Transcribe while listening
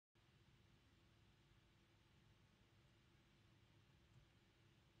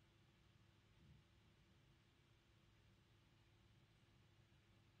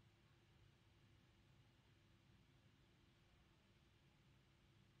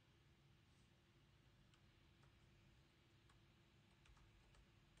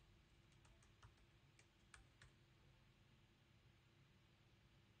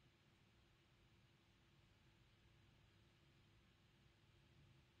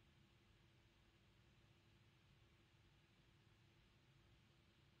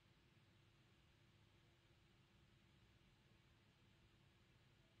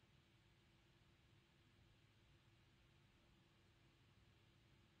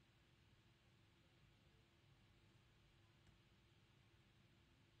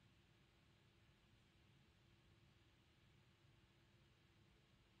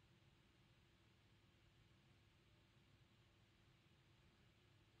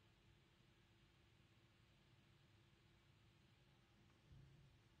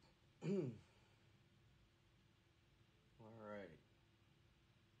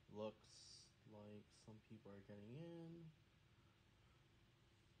people are getting in.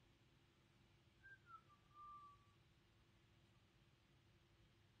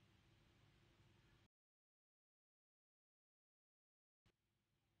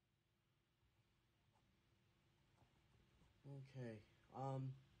 Okay. All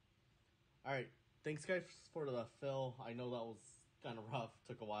right. Thanks, guys, for the fill. I know that was kind of rough.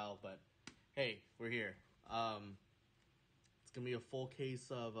 Took a while, but hey, we're here. It's gonna be a full case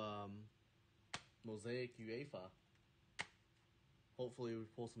of Mosaic Uefa. Hopefully, we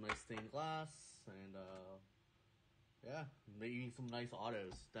pull some nice stained glass and yeah, maybe some nice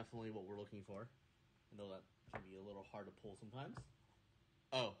autos. Definitely what we're looking for. I know that can be a little hard to pull sometimes.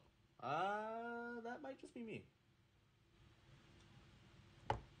 Oh, that might just be me.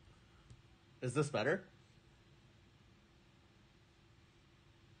 Is this better?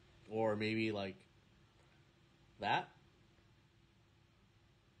 Or maybe like that?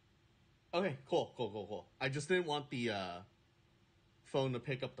 Okay, cool. I just didn't want the phone to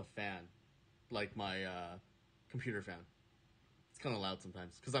pick up the fan, like my computer fan. It's kind of loud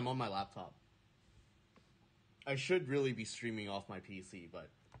sometimes because I'm on my laptop. I should really be streaming off my PC, but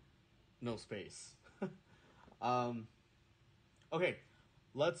no space. Okay,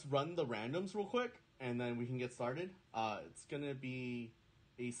 let's run the randoms real quick, and then we can get started. It's going to be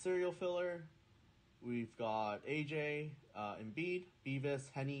a serial filler. We've got AJ, Embiid, Beavis,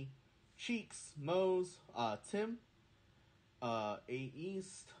 Henny, Cheeks, Mose, Tim, A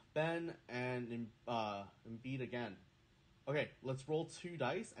East, Ben, and Embiid again. Okay, let's roll 2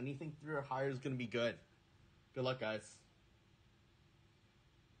 dice. Anything 3 or higher is going to be good. Good luck, guys.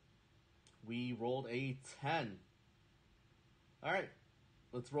 We rolled a 10. All right.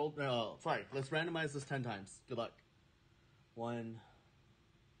 Let's roll. Let's randomize this 10 times. Good luck. 1,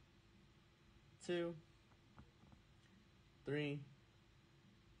 2, 3,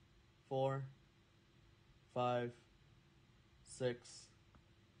 4, 5, 6,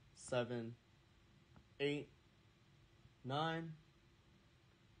 7, 8, 9.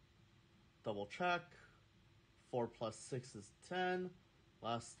 Double check. 4 plus 6 is 10.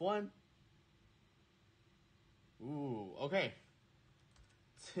 Last one. Ooh, okay.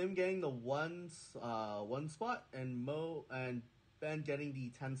 Tim getting the one spot, and Mo and Ben getting the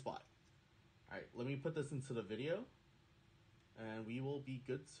 10 spot. All right, let me put this into the video, and we will be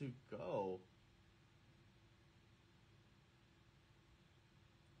good to go.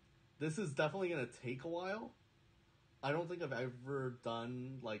 This is definitely gonna take a while. I don't think I've ever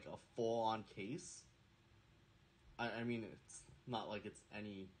done like a full-on case. I mean, it's not like it's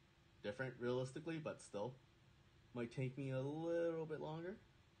any different realistically, but still. Might take me a little bit longer.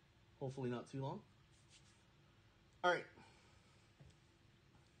 Hopefully not too long. Alright.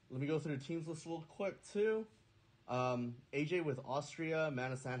 Let me go through the teams list real quick too. AJ with Austria,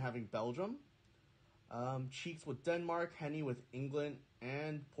 Manasan having Belgium. Cheeks with Denmark, Henny with England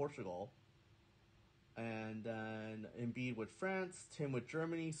and Portugal. And then Embiid with France, Tim with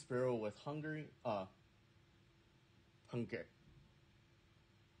Germany, Spiro with Hungary. Hungary.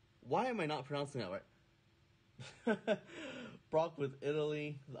 Why am I not pronouncing that right? Brock with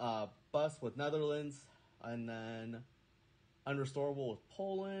Italy, Bus with Netherlands, and then Unrestorable with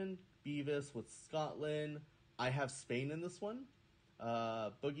Poland, Beavis with Scotland. I have Spain in this one.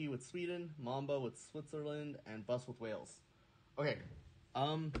 Boogie with Sweden, Mamba with Switzerland, and Bus with Wales. Okay,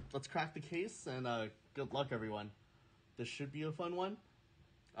 let's crack the case, and good luck, everyone. This should be a fun one.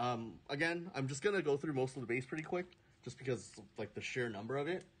 Again, I'm just gonna go through most of the base pretty quick, just because of, like, the sheer number of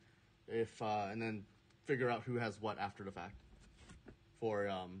it. And then figure out who has what after the fact for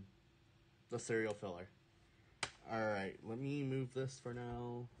the serial filler. All right, let me move this for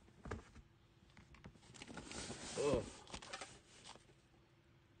now. Ugh.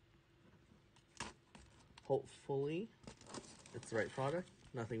 Hopefully, it's the right product.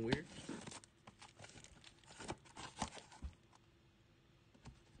 Nothing weird.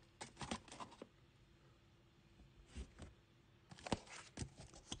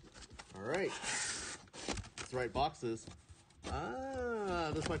 All right, it's the right boxes.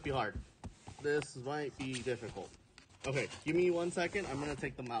 This might be hard. This might be difficult. Okay, give me 1 second. I'm gonna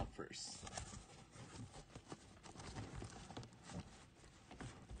take them out first.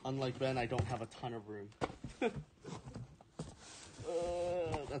 Unlike Ben, I don't have a ton of room.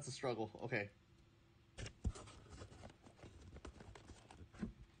 That's a struggle. Okay.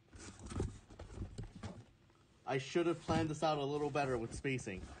 I should have planned this out a little better with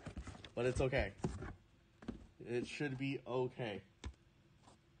spacing, but it's okay. It should be okay.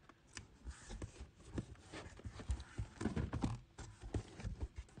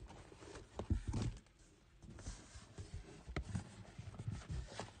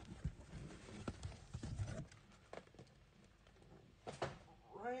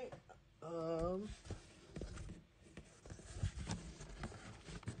 I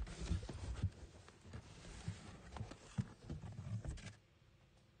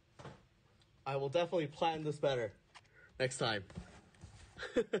will definitely plan this better next time.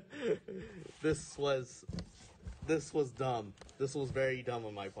 This was dumb. This was very dumb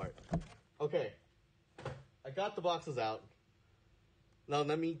on my part. Okay. I got the boxes out. Now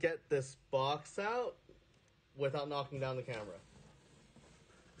let me get this box out without knocking down the camera.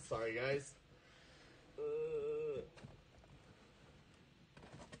 Sorry, guys.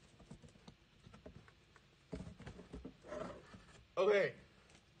 Okay.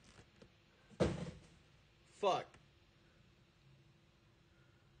 Fuck.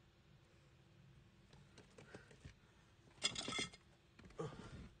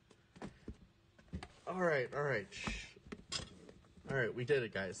 Alright. Alright, we did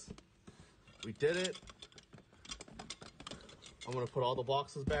it, guys. We did it. I'm gonna put all the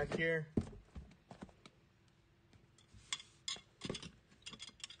boxes back here.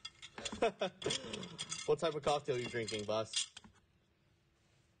 What type of cocktail are you drinking, boss?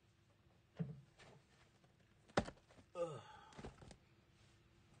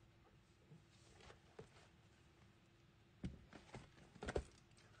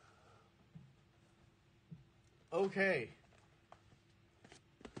 Okay.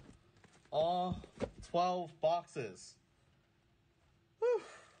 All 12 boxes. Whew.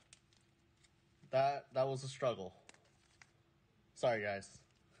 That was a struggle. Sorry, guys.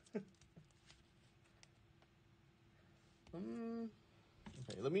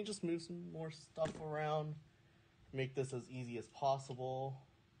 Okay, let me just move some more stuff around. Make this as easy as possible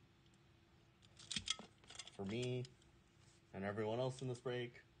for me and everyone else in this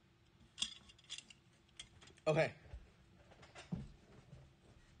break. Okay.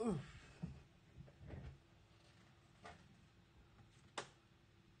 Ooh.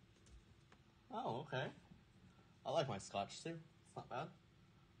 Oh, okay. I like my scotch too. It's not bad.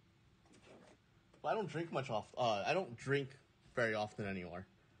 But I don't drink much I don't drink very often anymore.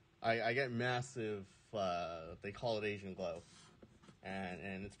 I get massive, they call it Asian glow.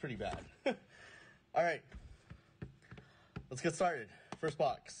 And it's pretty bad. Alright. Let's get started. First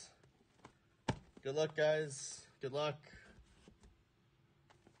box. Good luck, guys. Good luck.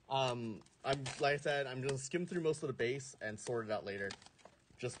 Like I said, I'm gonna skim through most of the base and sort it out later.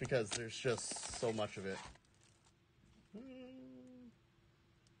 Just because there's just so much of it.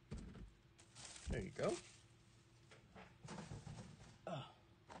 There you go.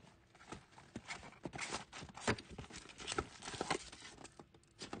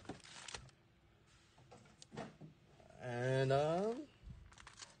 And I'll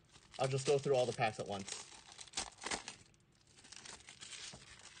just go through all the packs at once.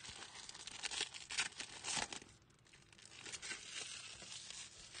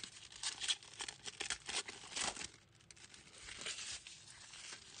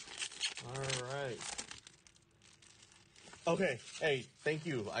 Alright. Okay, hey, thank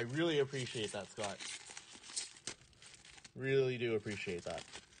you. I really appreciate that, Scott. Really do appreciate that.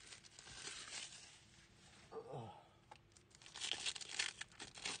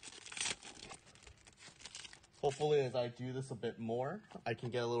 Hopefully, as I do this a bit more, I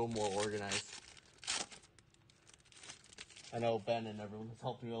can get a little more organized. I know Ben and everyone has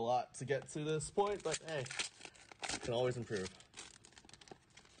helped me a lot to get to this point, but hey, can always improve.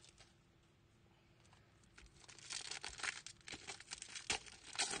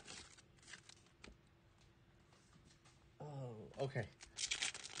 Oh, okay.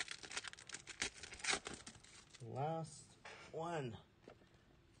 Last one.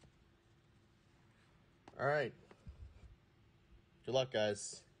 Alright. Good luck,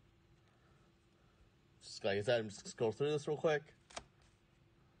 guys. Just like I said, I'm just gonna go through this real quick.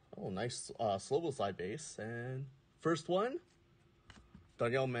 Oh, nice slow slide base. And first one,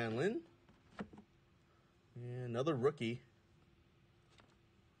 Danielle Manlin. And another rookie,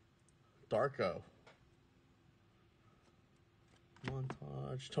 Darko.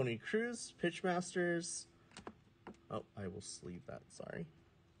 Montage, Tony Cruz, Pitchmasters. Oh, I will sleeve that, sorry.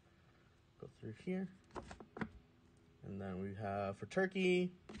 Go through here. And then we have for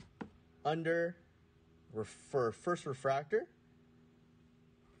Turkey, under, for first refractor,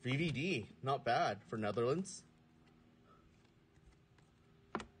 VVD, not bad for Netherlands.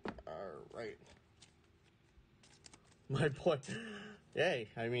 Alright. My boy, yay,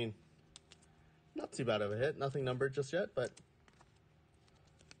 I mean, not too bad of a hit, nothing numbered just yet, but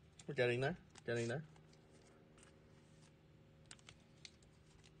we're getting there, getting there.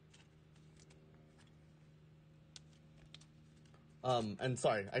 And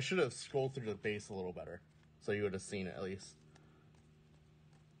sorry, I should have scrolled through the base a little better, so you would have seen it at least.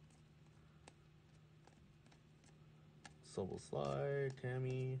 Slide,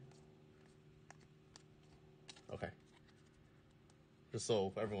 Cammy. Okay. Just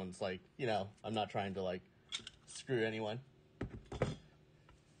so everyone's like, you know, I'm not trying to like screw anyone.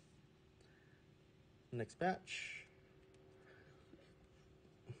 Next batch.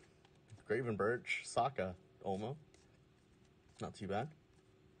 Graven Birch, Saka, Olmo. Not too bad.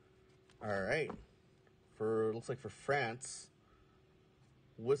 All right. Looks like for France,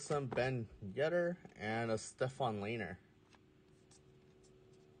 Wissam Ben Yedder and a Stefan Laner.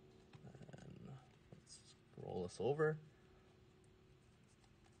 And let's roll this over.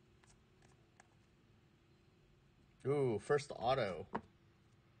 Ooh, first auto.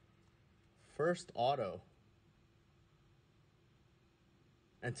 First auto.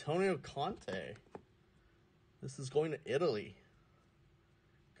 Antonio Conte. This is going to Italy.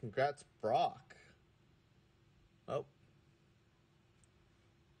 Congrats, Brock. Oh.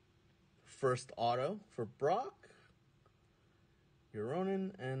 First auto for Brock.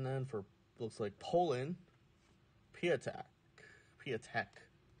 Euronin. And then for, looks like Poland, Piatek.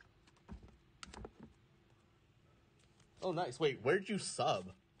 Oh, nice. Wait, where'd you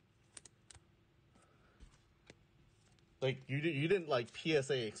sub? Like, you didn't, like,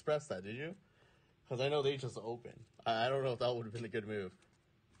 PSA Express that, did you? Because I know they just opened. I don't know if that would have been a good move.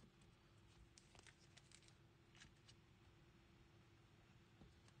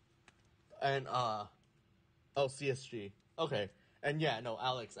 And, oh, CSG. Okay. And yeah, no,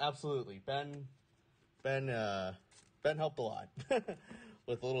 Alex, absolutely. Ben helped a lot.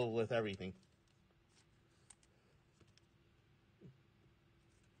 with everything.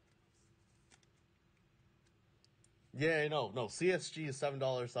 Yeah, no, CSG is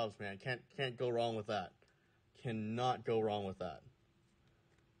 $7 subs, man. Can't go wrong with that. Cannot go wrong with that.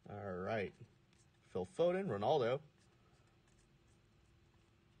 All right. Phil Foden, Ronaldo.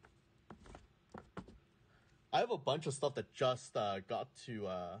 I have a bunch of stuff that just got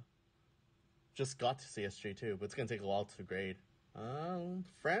to CSG too, but it's gonna take a while to grade.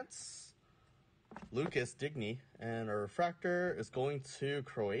 France, Lucas Digny, and a refractor is going to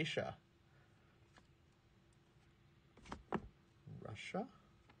Croatia. Russia.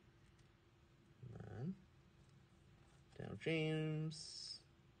 And then Daniel James.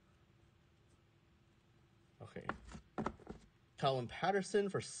 Okay. Callum Patterson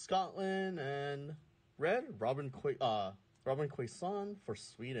for Scotland and red. Robin Quaison for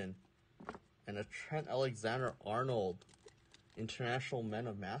Sweden. And a Trent Alexander-Arnold International Men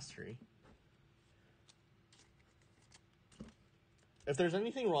of Mastery. If there's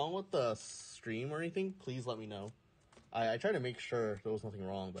anything wrong with the stream or anything, please let me know. I try to make sure there was nothing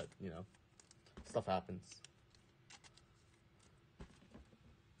wrong, but, you know, stuff happens.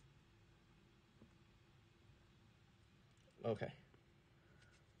 Okay.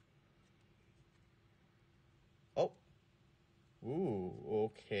 Oh. Ooh,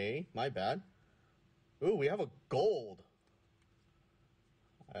 okay. My bad. Ooh, we have a gold.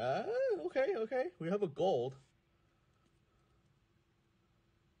 Okay. We have a gold.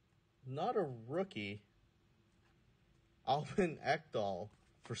 Not a rookie. Alvin Ekdal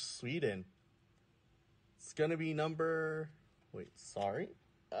for Sweden. It's gonna be number... Wait, sorry.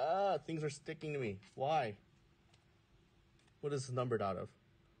 Things are sticking to me. Why? What is this numbered out of?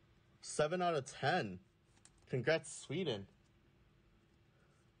 7 out of 10. Congrats, Sweden.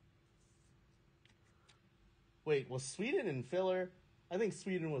 Wait, was Sweden in filler? I think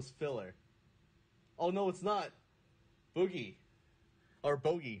Sweden was filler. Oh, no, it's not. Boogie. Or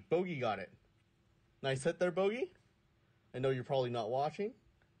Bogey. Bogey got it. Nice hit there, Bogey. I know you're probably not watching.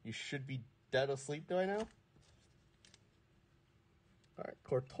 You should be dead asleep right now. All right,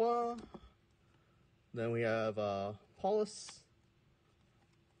 Courtois. Then we have Paulus.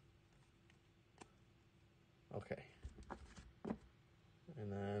 Okay.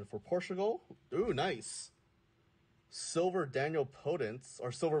 And then for Portugal, ooh, nice. Silver Daniel Podence,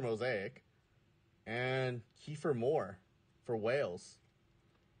 or Silver Mosaic. And Kiefer Moore for Wales.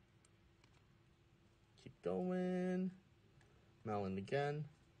 Keep going. Malin again.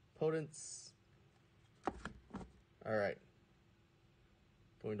 Podence. All right.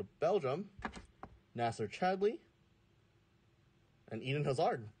 Going to Belgium. Nasser Chadley. And Eden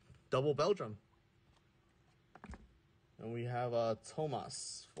Hazard. Double Belgium. And we have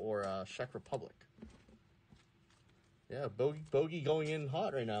Tomas for Czech Republic. Yeah, Bogey going in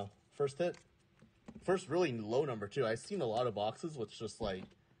hot right now. First hit. First really low number, too. I've seen a lot of boxes with just like,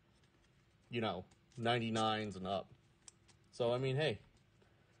 you know, 99s and up. So, I mean, hey.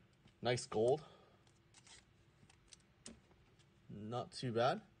 Nice gold. Not too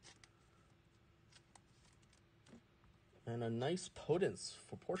bad. And a nice Podence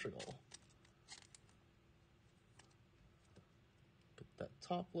for Portugal.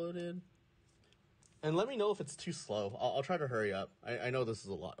 top loaded. And let me know if it's too slow. I'll try to hurry up. I know this is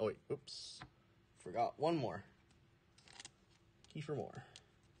a lot. Oh, wait. Oops. Forgot one more. Key for more.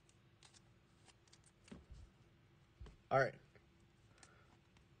 All right.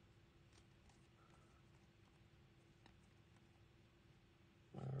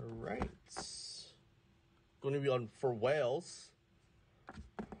 All right. Going to be on for Wales,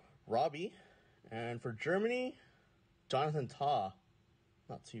 Robbie. And for Germany, Jonathan Tah.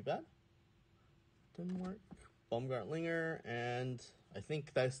 Not too bad. Denmark, Baumgartlinger, and I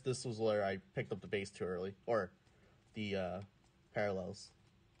think this was where I picked up the base too early, or the parallels.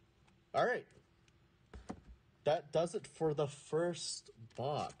 All right, that does it for the first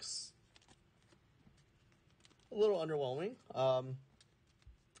box. A little underwhelming,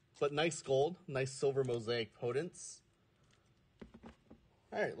 but nice gold, nice silver mosaic potents.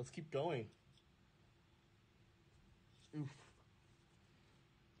 All right, let's keep going. Oof.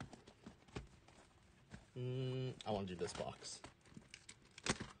 I want to do this box.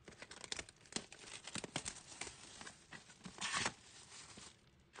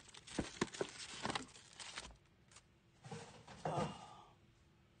 All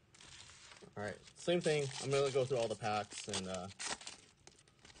right, same thing. I'm going to go through all the packs and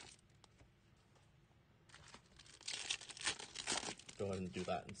go ahead and do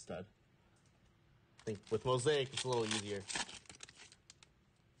that instead. I think with Mosaic, it's a little easier.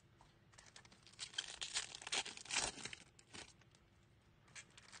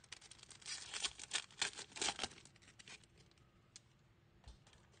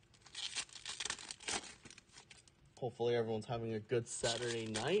 Hopefully everyone's having a good Saturday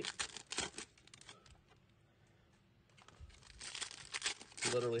night.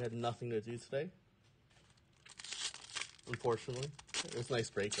 Literally had nothing to do today. Unfortunately. It was a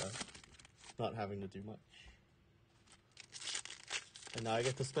nice break though. Not having to do much. And now I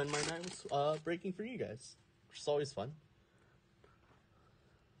get to spend my night with, breaking for you guys. Which is always fun.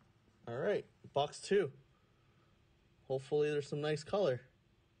 Alright, box 2. Hopefully there's some nice color.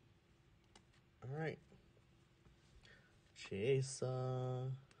 Alright. Chase.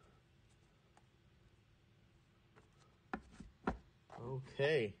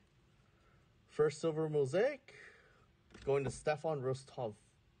 Okay. First silver mosaic. Going to Stefan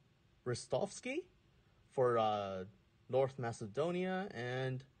Ristovsky for North Macedonia.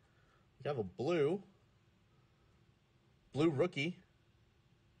 And we have a blue rookie.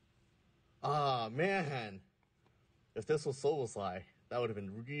 Ah, man. If this was Soboslai, that would have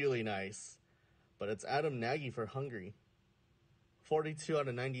been really nice. But it's Adam Nagy for Hungary. 42 out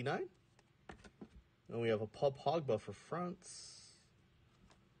of 99. And we have a Paul Pogba for France.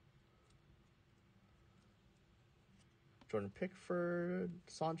 Jordan Pickford,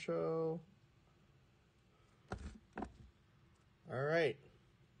 Sancho. All right.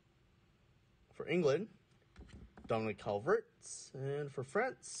 For England, Dominic Calvert. And for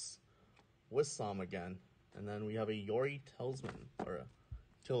France, Wissam again. And then we have a Yori Telsman, or a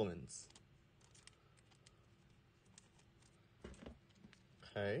Tillmans.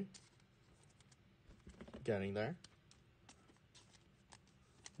 Okay. Getting there.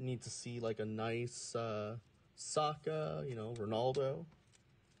 Need to see like a nice Saka, Ronaldo.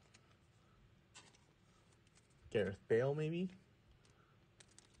 Gareth Bale maybe.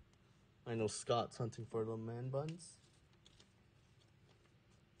 I know Scott's hunting for the man buns.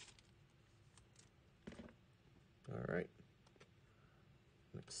 Alright.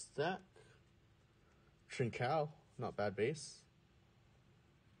 Next stack. Trincao, not bad base.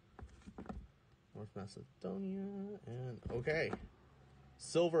 North Macedonia, and okay.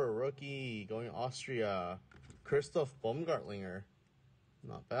 Silver rookie going Austria. Christoph Baumgartlinger.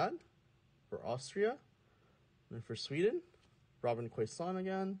 Not bad for Austria. And for Sweden, Robin Quaison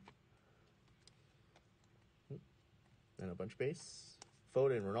again. And a bunch base.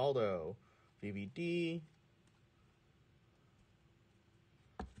 Foden, Ronaldo, VVD.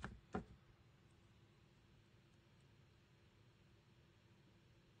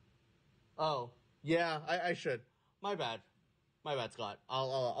 Oh, yeah, I should. My bad. My bad, Scott.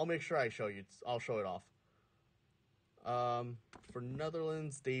 I'll make sure I show you. I'll show it off. For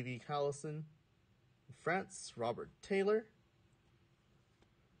Netherlands, Davy Callison. France, Robert Taylor.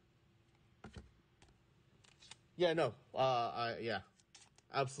 Yeah, no. Yeah.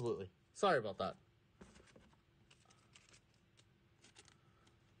 Absolutely. Sorry about that.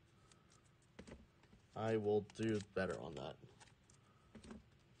 I will do better on that.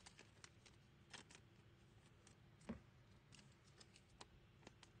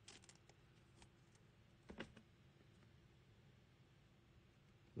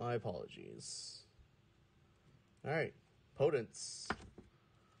 My apologies. All right, Potence.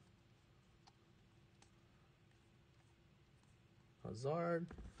 Hazard,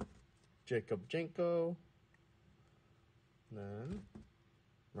 Jacob Jenko, then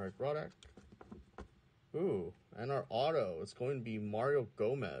Mark Roddick. Ooh, and our auto is going to be Mario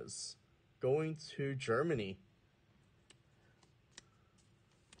Gomez, going to Germany.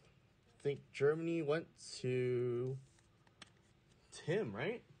 I think Germany went to Tim,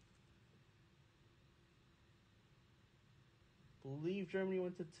 right? Believe Germany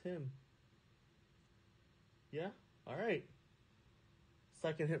went to Tim. Yeah? All right.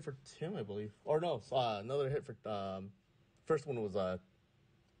 Second hit for Tim, I believe. Or no, another hit for... first one was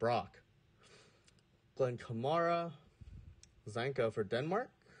Brock. Glenn Kamara. Zanka for Denmark.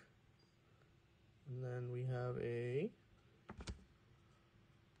 And then we have a...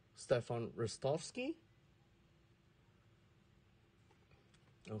 Stefan Ristovsky.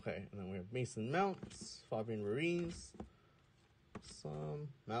 Okay, and then we have Mason Mounts, Fabian Ruiz, some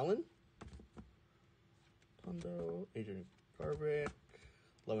Malin, Tondo, Adrian Garbrick,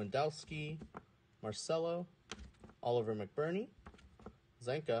 Lewandowski, Marcelo, Oliver McBurney,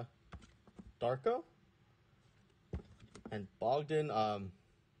 Zanka, Darko, and Bogdan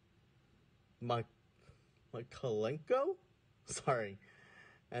Makalenko? Sorry.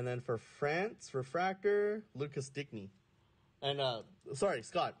 And then for France, Refractor, Lucas Dickney. And, sorry,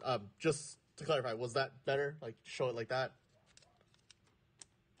 Scott, just to clarify, was that better? Like, show it like that?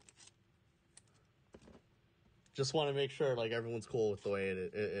 Just want to make sure, like, everyone's cool with the way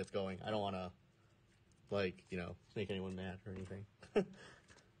it's going. I don't want to, like, you know, make anyone mad or anything.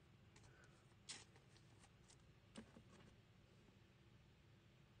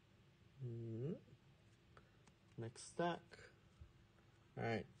 Next stack. All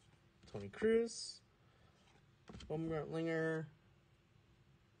right. Tony Cruz. Baumgartlinger,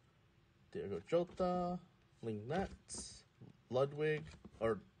 Diego Jota, Linglet, Ludwig,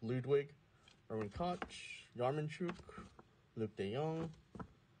 Erwin Koch, Yarmanchuk, Luke de Jong,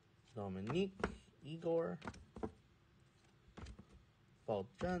 Dominique, Igor,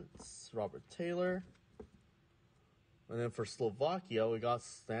 Valdents, Robert Taylor. And then for Slovakia, we got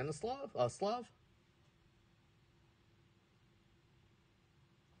Slav.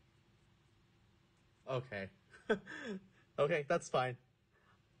 Okay. Okay, that's fine.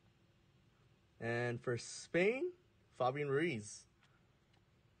 And for Spain, Fabian Ruiz,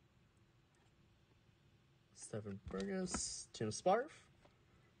 Stefan Burgess, Tim Sparf,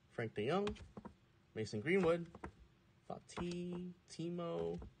 Frank de Jong, Mason Greenwood, Fatih,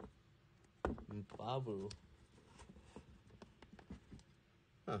 Timo, Babu.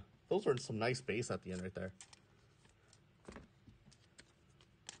 Huh, those were some nice base at the end right there.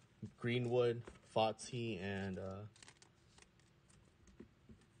 Greenwood, Fatih, and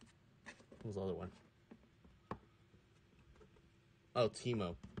what was the other one? Oh,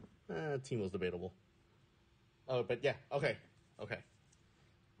 Timo. Timo's debatable. Oh, but yeah, okay.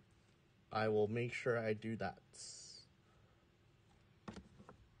 I will make sure I do that.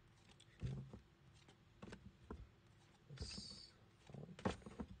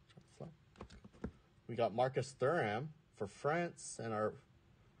 We got Marcus Thuram for France and our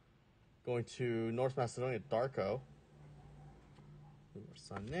going to North Macedonia, Darko.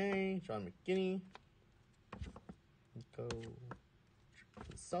 Sané, John McGinney, Nico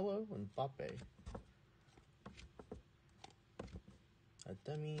Cancelo, and Mbappe.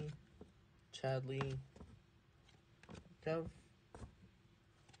 Ademi, Chadley, Kev,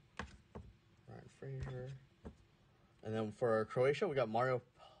 Ryan Fraser. And then for Croatia, we got Mario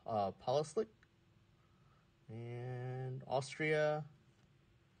Palisic. And Austria,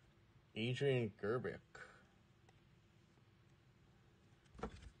 Adrian Gerbic.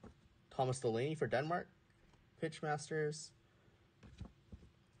 Thomas Delaney for Denmark. Pitchmasters.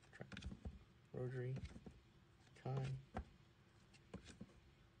 Rodri. Kai.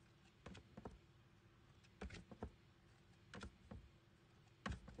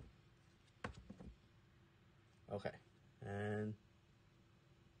 Okay. And is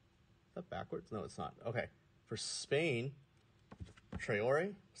that backwards? No, it's not. Okay. For Spain,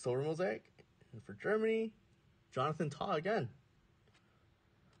 Traore, Silver Mosaic. And for Germany, Jonathan Tah again.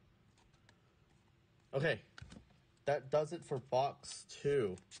 Okay. That does it for box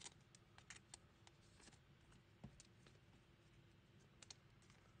 2.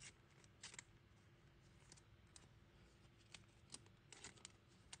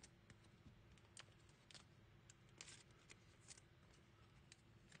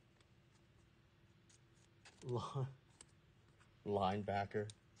 Linebacker.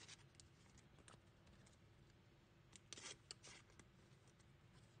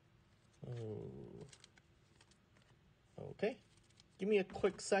 Oh. Okay. Give me a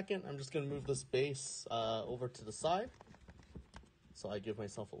quick second. I'm just going to move this base over to the side. so I give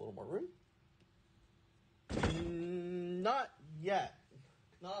myself a little more room. Not yet.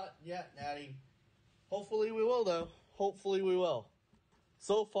 Not yet, Natty. Hopefully we will, though. Hopefully we will.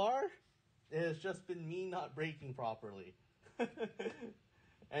 So far, it has just been me not braking properly.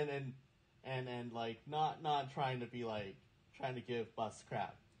 and like not trying to be like trying to give Bus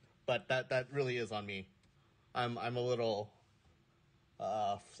crap. But that really is on me. I'm a little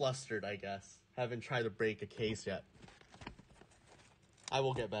flustered, I guess. Haven't tried to break a case yet. I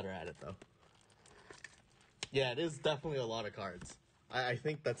will get better at it, though. Yeah, it is definitely a lot of cards. I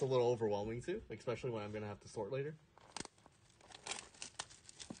think that's a little overwhelming, too. Especially when I'm going to have to sort later.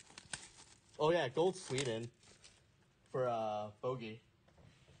 Oh, yeah, Gold Sweden for Bogey.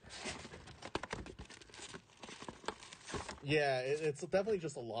 Yeah, it's definitely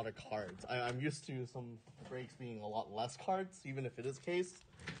just a lot of cards. I'm used to some breaks being a lot less cards, even if it is case.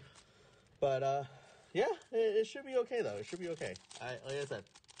 But, yeah, it should be okay, though. It should be okay. Like I said,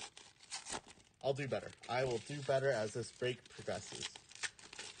 I'll do better. I will do better as this break progresses.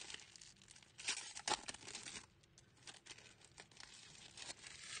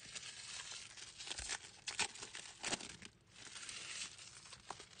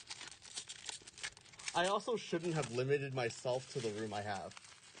 I also shouldn't have limited myself to the room I have.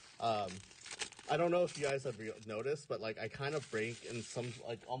 I don't know if you guys have noticed, but like I kind of break in some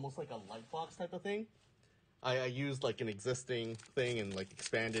like almost like a light box type of thing. I used like an existing thing and like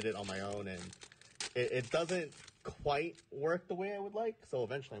expanded it on my own, and it doesn't quite work the way I would like. So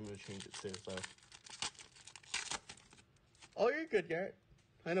eventually I'm going to change it too. So, oh, you're good, Garrett.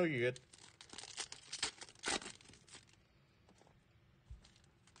 I know you're good.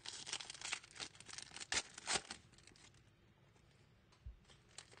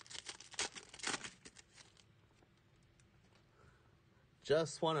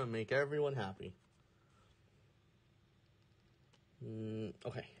 Just want to make everyone happy.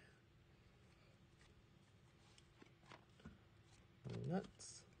 Okay.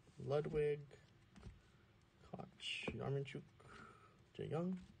 Nuts, Ludwig, Koch, Yarmanchuk, Jae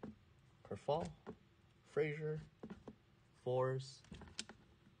Young, Kerfall, Frazier, Fours.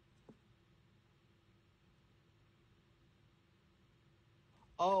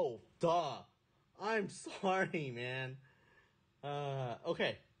 Oh, duh. I'm sorry, man.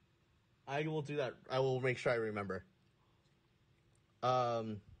 Okay. I will do that. I will make sure I remember.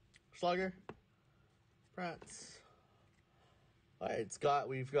 Schlager, Prats. Alright,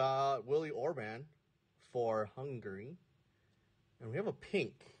 we've got Willie Orban for Hungary. And we have a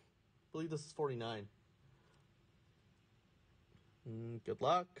pink. I believe this is 49. Good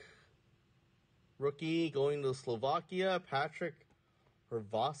luck. Rookie going to Slovakia, Patrick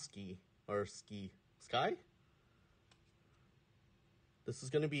Hrvoský. Or Sky? This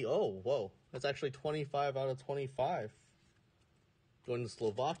is going to be, oh, whoa. That's actually 25 out of 25. Going to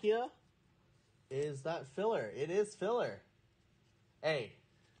Slovakia. Is that filler? It is filler. Hey,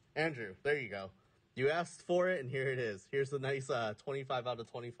 Andrew, there you go. You asked for it, and here it is. Here's the nice 25 out of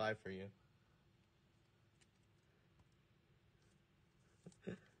 25 for you.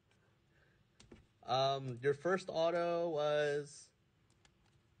 Your first auto was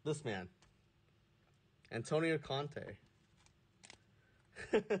this man, Antonio Conte.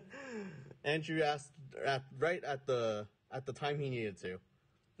 Andrew asked right at the time he needed to,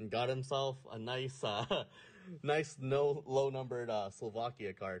 and got himself a nice nice low numbered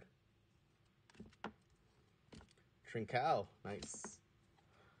Slovakia card. Trincao, nice.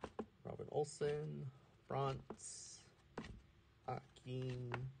 Robin Olsen, Brantz,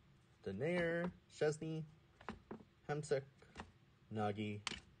 Akin, Denair, Szczesny, Hamsik, Nagy,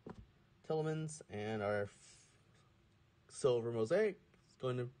 Tillemans, and our silver mosaic is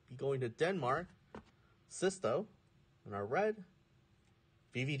going to be going to Denmark, Sisto, and our red,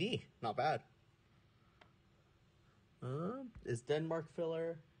 VVD, not bad. Is Denmark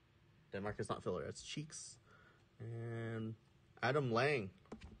filler? Denmark is not filler, it's Cheeks. And Adam Lang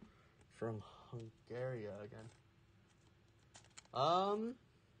from Hungary again.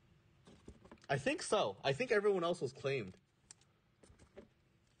 I think so. I think everyone else was claimed.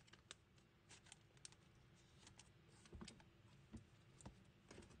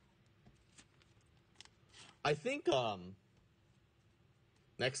 I think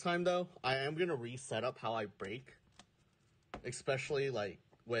next time though, I am gonna reset up how I break, especially like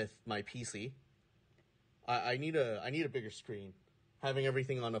with my PC. I need a bigger screen. Having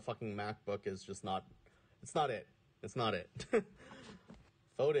everything on a fucking MacBook is just not. It's not it. It's not it.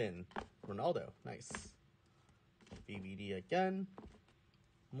 Foden, Ronaldo, nice. BBD again.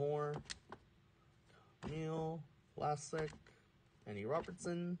 More. Camille, Vlasic, Andy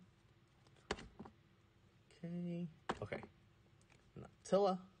Robertson. Okay.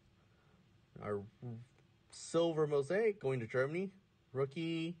 Attila. Our silver mosaic going to Germany.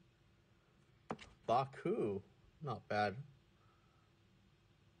 Rookie Baku. Not bad.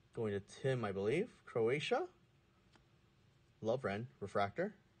 Going to Tim, I believe. Croatia. Lovren.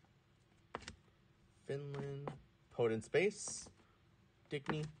 Refractor. Finland. Potent Space.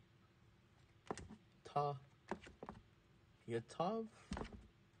 Digny. Yatov.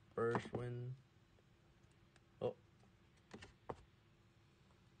 Bergwijn. Oh.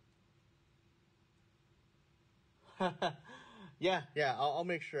 yeah. I'll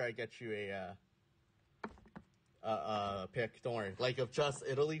make sure I get you a pick. Don't worry. Like of just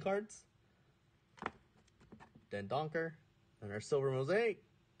Italy cards. Then Donker. And our silver mosaic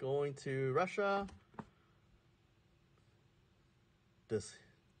going to Russia. This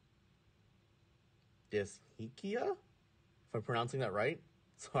Hikia? If I'm pronouncing that right.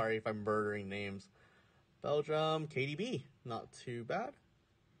 Sorry if I'm murdering names. Belgium, KDB. Not too bad.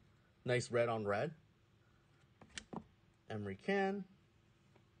 Nice red on red. Emery Can.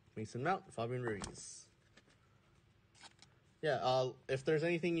 Mason Mount. Fabian Ruiz. Yeah, if there's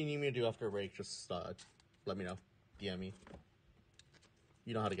anything you need me to do after a break, just let me know. DM me.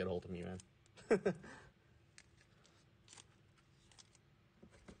 You know how to get a hold of me, man.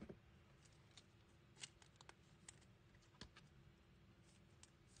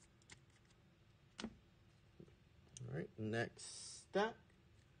 All right, next stack.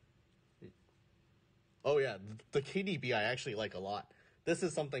 Oh yeah, the KDB I actually like a lot. This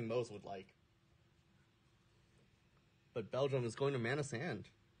is something Mose would like. But Belgium is going to Mana Sand.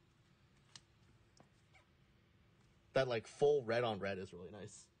 That like full red on red is really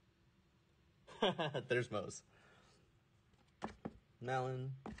nice. There's Mose. Nallin.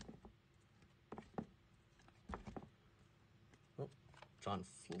 Oh, John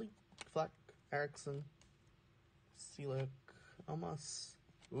Fleck, Eriksson. Selick, Almas.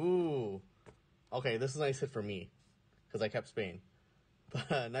 Ooh. Okay, this is a nice hit for me. Because I kept Spain.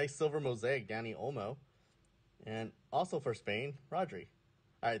 But nice silver mosaic, Danny Olmo. And also for Spain, Rodri.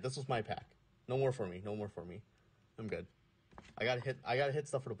 Alright, this was my pack. No more for me. I'm good. I gotta hit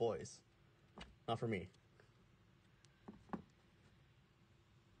stuff for the boys. Not for me.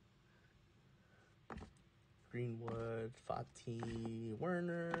 Greenwood, Fati,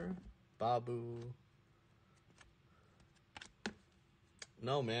 Werner, Babu.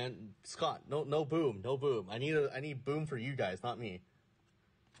 No, man. Scott, no boom. I need boom for you guys, not me.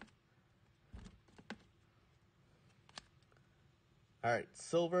 Alright,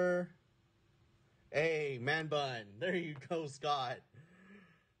 silver. Hey, man bun. There you go, Scott.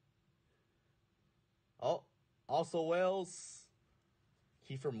 Oh, also Wales.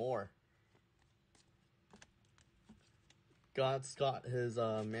 Kiefer Moore. Got Scott his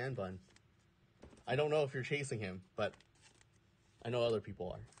man bun. I don't know if you're chasing him, but I know other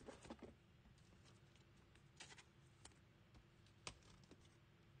people are.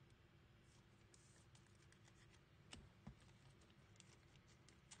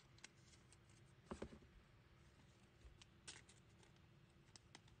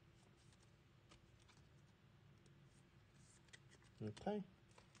 Okay. I'm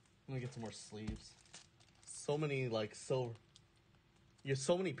gonna get some more sleeves. So many, like, you have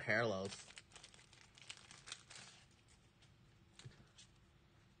so many parallels.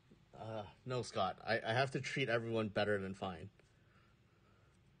 No, Scott. I have to treat everyone better than fine.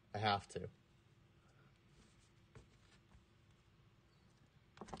 I have to.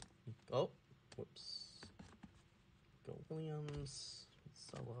 Oh, whoops. Go Williams.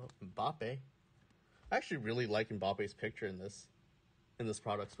 Solo. Mbappe. I actually really like Mbappe's picture in this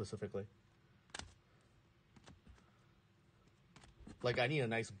product specifically. Like, I need a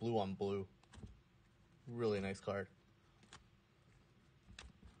nice blue on blue. Really nice card.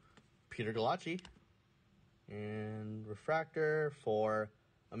 Peter Galacci. And refractor for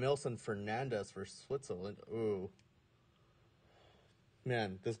Emilson Fernandez for Switzerland. Ooh.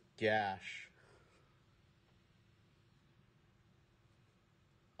 Man, this gash.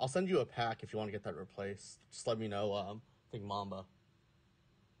 I'll send you a pack if you want to get that replaced. Just let me know. I think Mamba.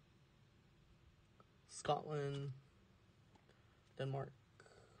 Scotland. Denmark.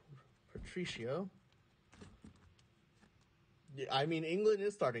 Patricio. Yeah, I mean, England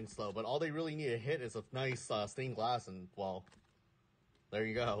is starting slow, but all they really need to hit is a nice stained glass, and, well, there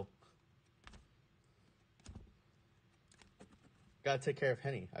you go. Gotta take care of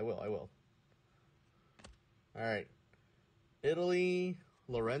Henny. I will. Alright. Italy,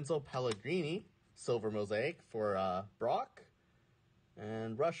 Lorenzo Pellegrini, silver mosaic for Brock.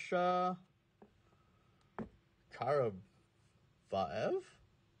 And Russia, Karavaev.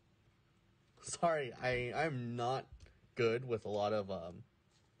 Sorry, I'm not good with a lot of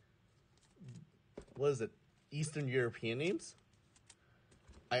what is it? Eastern European names.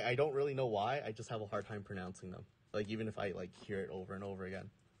 I don't really know why. I just have a hard time pronouncing them. Like, even if I like hear it over and over again.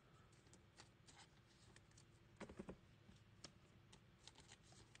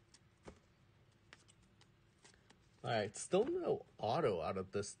 Alright, still no auto out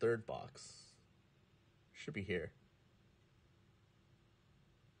of this third box. Should be here.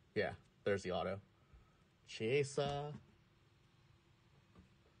 Yeah, there's the auto. Chiesa.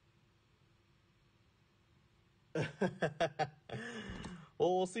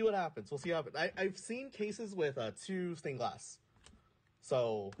 Well, we'll see what happens. We'll see what happens. I've seen cases with 2 stained glass.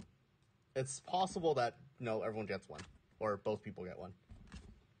 So, it's possible that, everyone gets one. Or both people get one.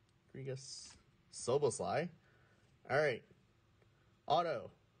 Rodriguez. Soboslai. Alright.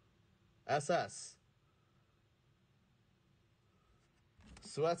 Auto. SS.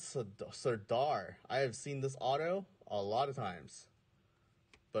 Suat Serdar. I have seen this auto a lot of times.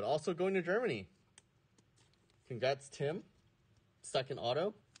 But also going to Germany. Congrats, Tim. Second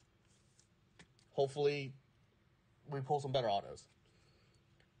auto. Hopefully, we pull some better autos.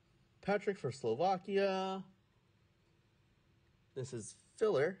 Patrick for Slovakia. This is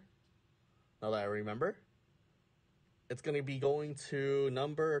filler. Now that I remember. It's going to be going to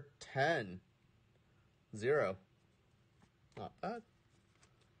number 10. 0. Not bad.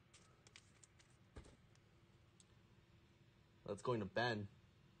 That's going to Ben.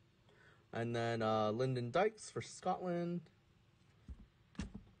 And then Lyndon Dykes for Scotland.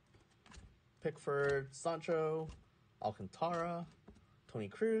 Pickford, Sancho, Alcantara, Tony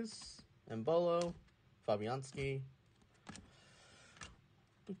Cruz, Embolo, Fabianski.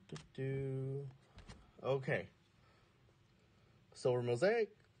 Okay. Silver Mosaic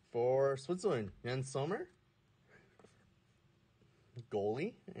for Switzerland. Jens Sommer.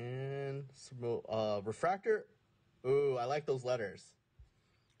 Goalie. And Refractor. Ooh, I like those letters.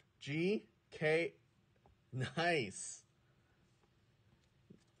 G, K. Nice.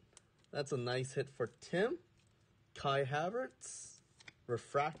 That's a nice hit for Tim. Kai Havertz.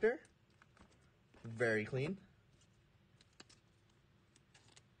 Refractor. Very clean.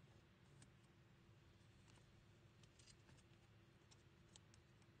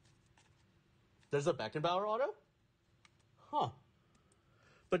 There's a Beckenbauer auto? Huh.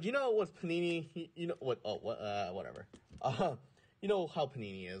 But with Panini, whatever. You know how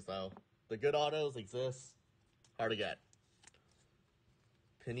Panini is, though. The good autos exist. Hard to get.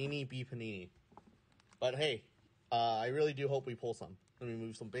 Panini be Panini. But hey, I really do hope we pull some. Let me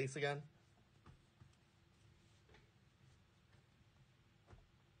move some base again.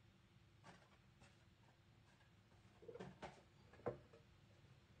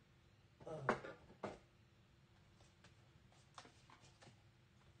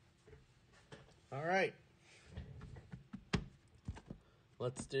 All right.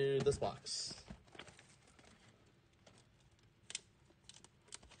 Let's do this box.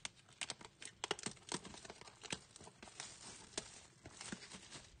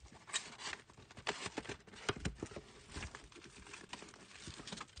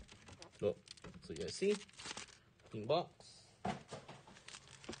 Oh, so you guys see, clean box.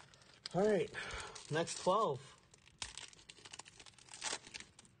 All right, next 12.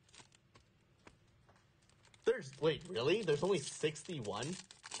 Wait, really? There's only 61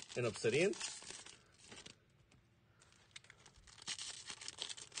 in Obsidian?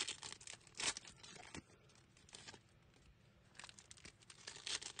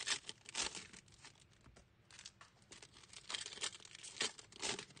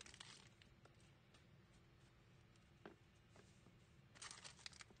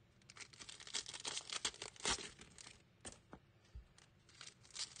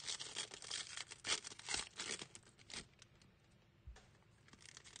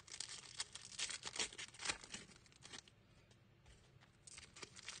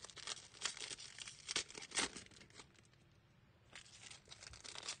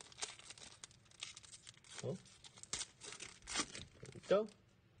 Oh, there we go.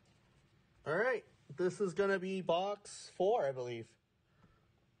 All right, this is gonna be box 4, I believe,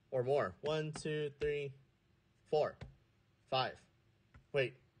 or more. 1, 2, 3, 4, 5.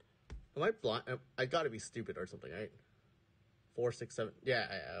 Wait, am I blind? I gotta be stupid or something, right? 4, 6, 7. Yeah,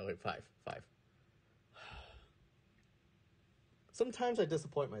 wait, 5. Sometimes I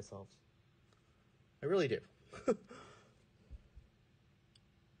disappoint myself. I really do.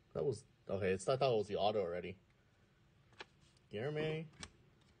 That was okay. It's not that was the auto already. Guilherme,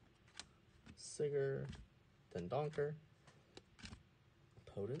 Sigger, Dendonker,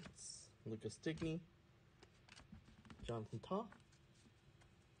 Potence, Lucas Digney, Jonathan Tah.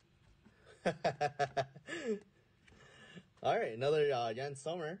 All right, another Jan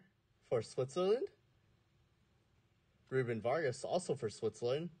Sommer for Switzerland. Ruben Vargas also for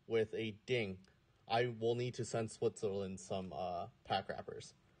Switzerland with a ding. I will need to send Switzerland some pack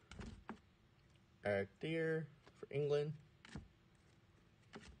wrappers. Eric Deer for England.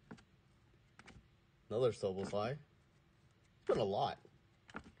 Another Soboslai. It's been a lot.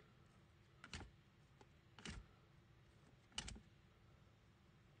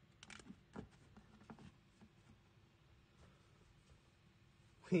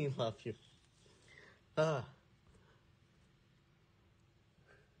 We love you.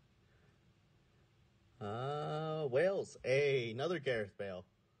 Wales. Another Gareth Bale.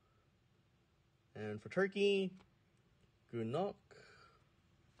 And for Turkey, Gunok.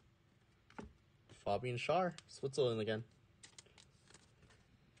 Fabian Schär. Switzerland again.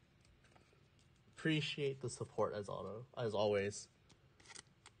 Appreciate the support as always.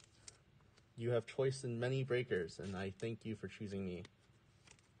 You have choice in many breakers, and I thank you for choosing me.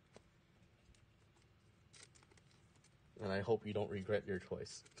 And I hope you don't regret your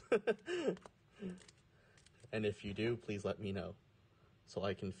choice. And if you do, please let me know, so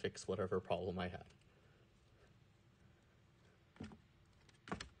I can fix whatever problem I had.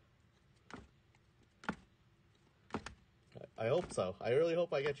 I hope so. I really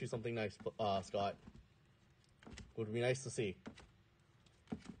hope I get you something nice, Scott. Would be nice to see.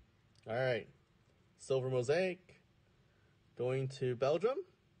 Alright. Silver Mosaic. Going to Belgium.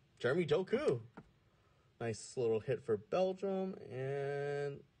 Jeremy Doku. Nice little hit for Belgium.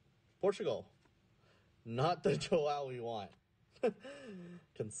 And Portugal. Not the Joao we want.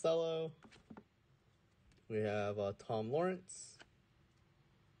 Cancelo. We have Tom Lawrence.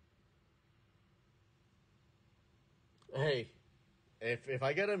 Hey, if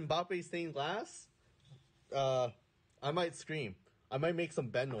I get a Mbappe stained glass, I might scream. I might make some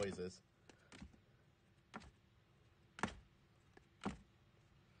Ben noises.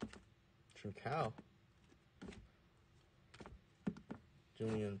 Trincao.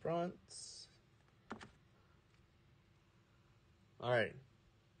 Julian Brandt. Alright.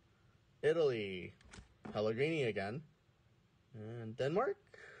 Italy. Pellegrini again. And Denmark.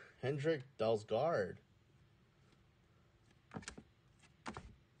 Hendrik Dalsgaard.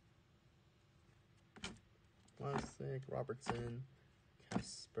 Classic. Robertson.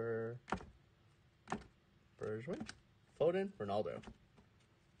 Casper. Bergwijn. Foden. Ronaldo.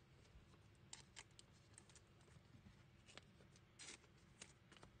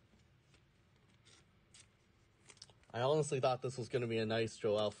 I honestly thought this was going to be a nice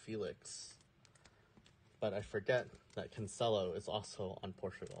Joao Felix. But I forget that Cancelo is also on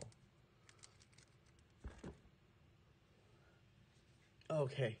Portugal.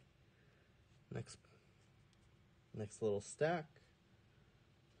 Okay. Next little stack.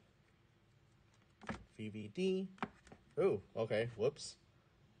 VVD. Ooh, okay. Whoops.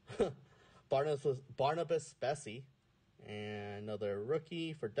 Barnabas Bessie. And another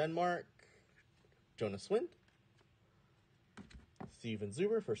rookie for Denmark. Jonas Wind. Steven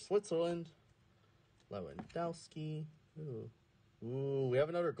Zuber for Switzerland. Lewandowski. Ooh, we have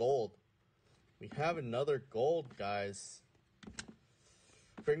another gold. We have another gold, guys.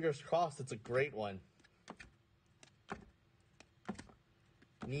 Fingers crossed, it's a great one.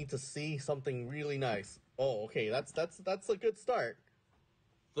 Need to see something really nice. Oh, okay, that's a good start.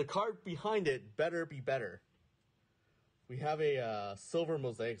 The card behind it better be better. We have a silver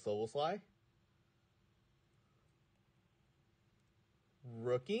Mosaic Soboslai.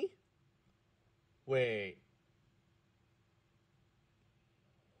 Rookie? Wait.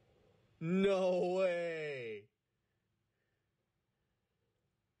 No way.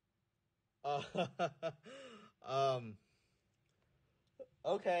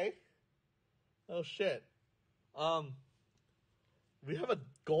 Okay. Oh shit. We have a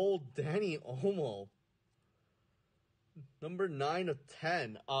gold Danny Olmo. Number 9 of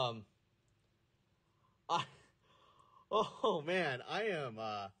 10. Oh man, I am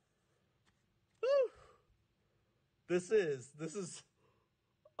whew. This is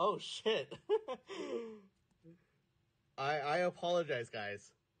oh shit. I apologize,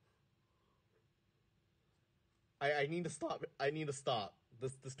 guys. I need to stop. I need to stop.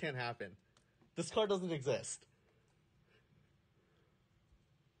 This can't happen. This card doesn't exist.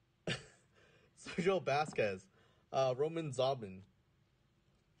 Sergio Vasquez. Roman Zobin.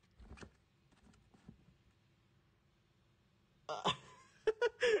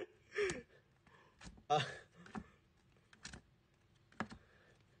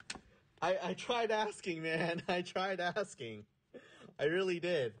 I tried asking, man. I tried asking. I really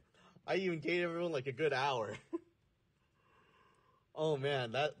did. I even gave everyone like a good hour. Oh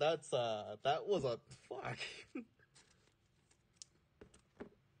man, that was a fuck.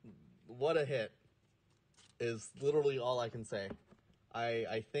 what a hit is literally all I can say.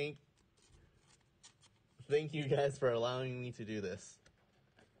 I think, thank you guys for allowing me to do this.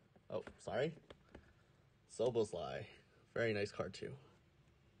 Oh, sorry. Soboslai. Very nice card, too.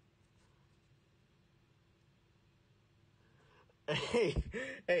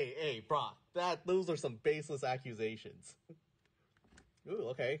 Hey, Brock. Those are some baseless accusations. Ooh,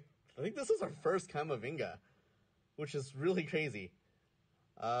 okay. I think this is our first Kamavinga, which is really crazy.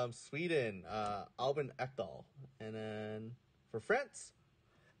 Sweden, Albin Ekdal. And then for France,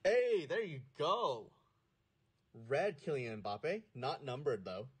 hey, there you go. Red Kylian Mbappe. Not numbered,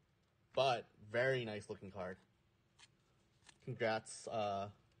 though. But very nice looking card. Congrats,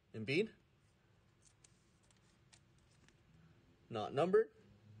 Embiid. Not numbered.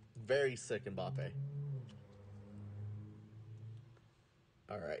 Very sick Mbappe.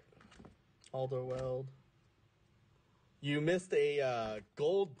 Alright. Alderweireld. You missed a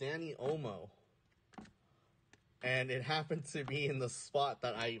gold Danny Olmo. And it happened to be in the spot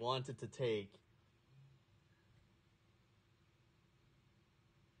that I wanted to take.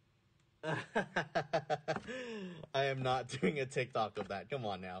 I am not doing a TikTok of that. Come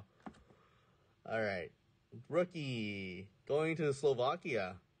on now. Alright. Rookie. Going to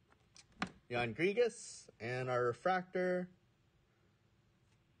Slovakia. Jan Grigas. And our refractor,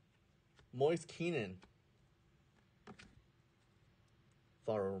 Moise Keenan.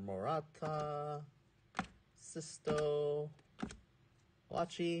 Tharo Morata. Sisto.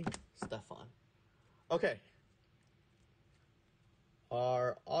 Wachi. Stefan. Okay.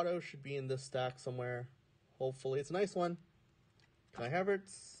 Our auto should be in this stack somewhere. Hopefully. It's a nice one. Kai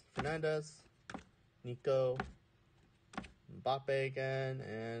Havertz. Fernandez. Nico. Mbappe again.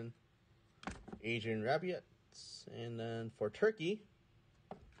 And Adrian Rabiot. And then for Turkey,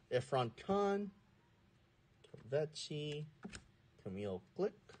 Irfan Khan. Kovaci. Camille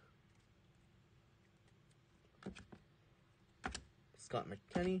Glick. Scott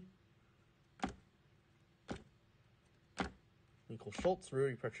McKennie. Nicole Schultz,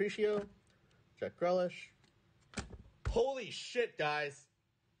 Rui Patricio, Jack Grealish. Holy shit, guys.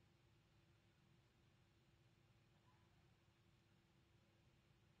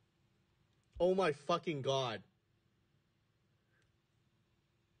 Oh my fucking god.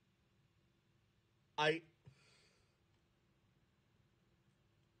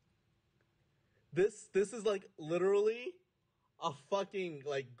 This is like literally a fucking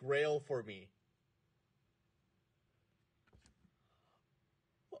like grail for me.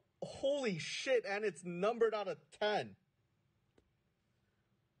 Holy shit, and it's numbered out of 10.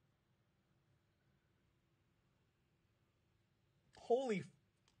 Holy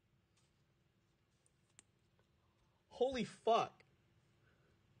fuck.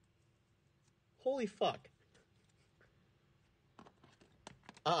 Holy fuck.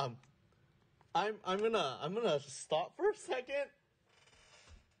 I'm gonna stop for a second.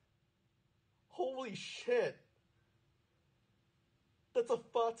 Holy shit. That's a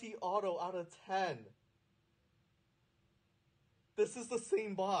Fati auto out of 10. This is the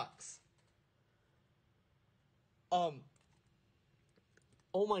same box. Oh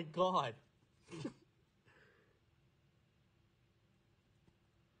my god.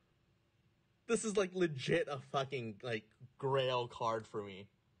 This is like legit a fucking like grail card for me.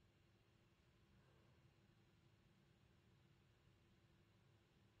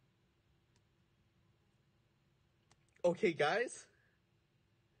 Okay, guys.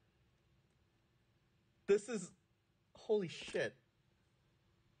 This is... Holy shit.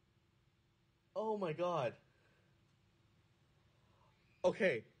 Oh my god.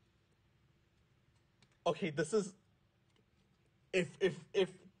 Okay. Okay, this is... If...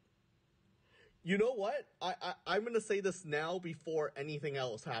 You know what? I'm gonna say this now before anything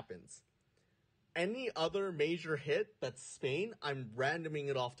else happens. Any other major hit that's Spain, I'm randoming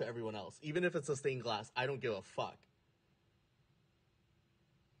it off to everyone else. Even if it's a stained glass, I don't give a fuck.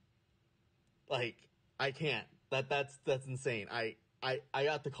 Like, I can't. That's insane. I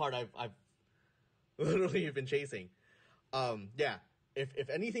got the card I've literally been chasing. Yeah. If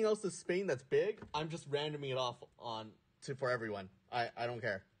anything else is Spain that's big, I'm just randoming it off for everyone. I don't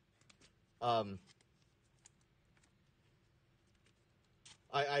care.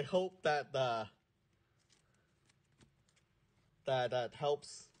 I hope that that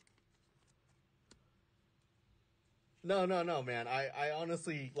helps. No, man. I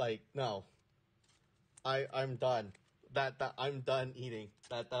honestly no. I'm done. That I'm done eating.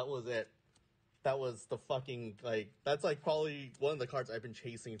 That was it. That was the fucking that's like probably one of the cards I've been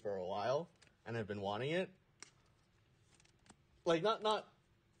chasing for a while and I've been wanting it. Like not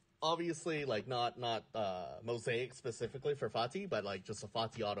obviously like not Mosaic specifically for Fati, but like just a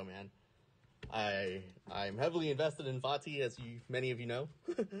Fati auto, man. I'm heavily invested in PYT, as many of you know.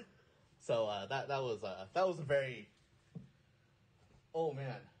 So that was a very, oh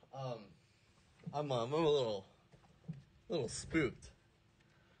man, I'm a little spooked.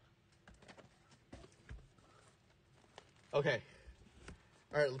 Okay,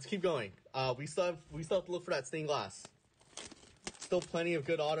 all right, let's keep going. We still have to look for that stained glass. Still plenty of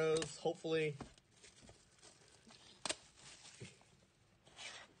good autos, hopefully.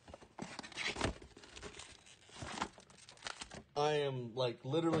 I am like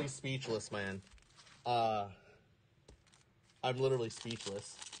literally speechless, man. I'm literally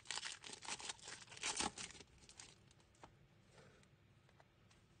speechless.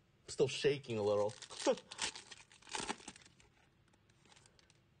 I'm still shaking a little.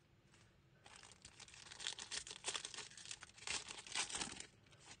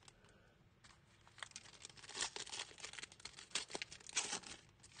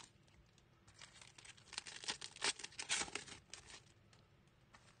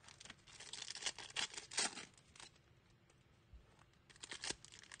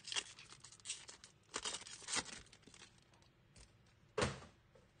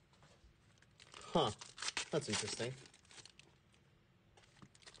 Huh. That's interesting.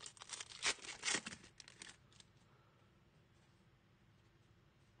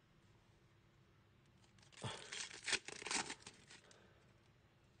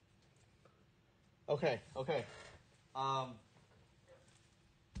 Okay.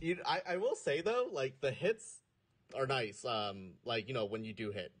 I will say though, like the hits are nice. Like, you know, when you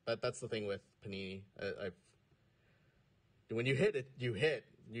do hit, that's the thing with Panini. When you hit it, you hit.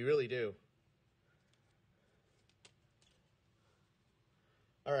 You really do.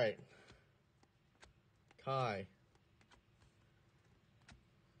 All right, Kai.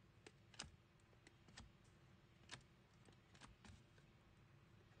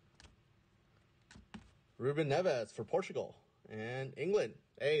 Ruben Neves for Portugal and England.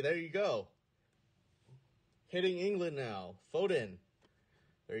 Hey, there you go. Hitting England now. Foden.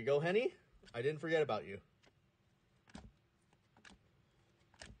 There you go, Henny. I didn't forget about you.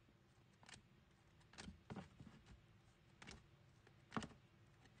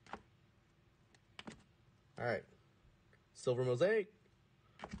 All right. Silver Mosaic.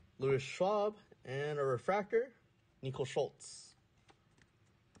 Louis Schwab. And a refractor. Nico Schultz.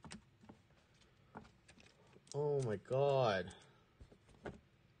 Oh my god.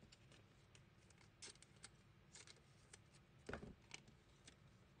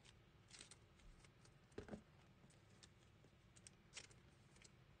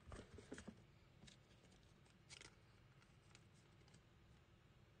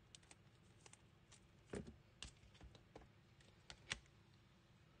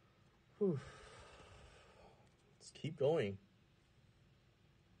 Whew. Let's keep going.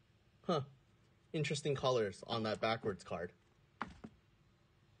 Huh. Interesting colors on that backwards card.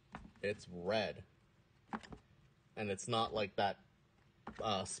 It's red. And it's not like that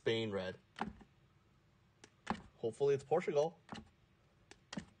Spain red. Hopefully it's Portugal.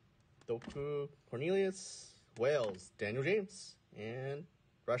 Doku, Cornelius, Wales, Daniel James, and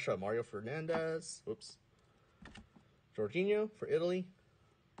Russia, Mario Fernandez. Oops. Jorginho for Italy.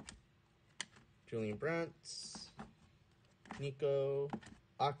 Julian Brandt, Nico,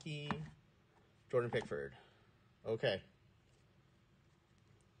 Aki, Jordan Pickford. Okay.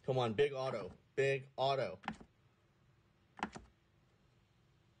 Come on, big auto. Big auto.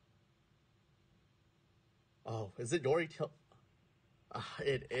 Oh, is it Dory?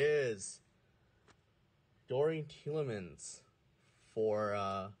 It is. Dory Tielemans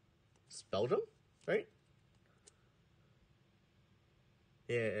for Belgium, right?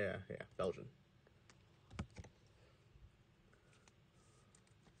 Yeah, Belgium.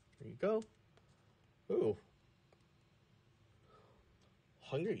 There you go. Ooh.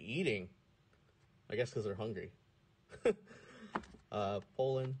 Hungry eating. I guess because they're hungry.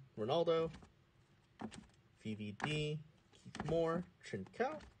 Poland, Ronaldo. VVD, Keith Moore,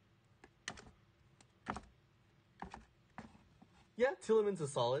 Trincao. Yeah, Tielemans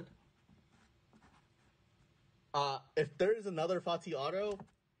is solid. If there is another Fati auto,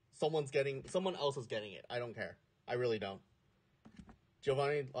 someone else is getting it. I don't care. I really don't.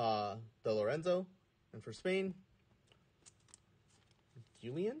 Giovanni De Lorenzo, and for Spain,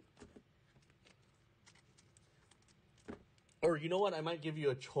 Julian. Or you know what? I might give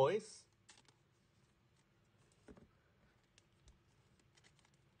you a choice.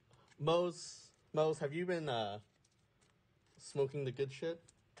 Mose, have you been smoking the good shit?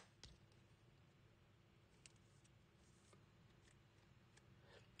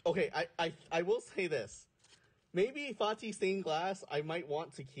 Okay, I will say this. Maybe Fati stained glass I might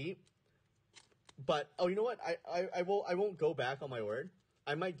want to keep. But oh, you know what? I won't go back on my word.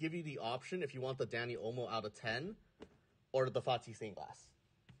 I might give you the option if you want the Danny Olmo out of 10 or the Fati stained glass.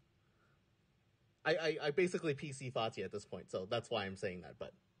 I basically PC Fati at this point, so that's why I'm saying that.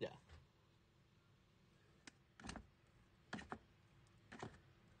 But yeah.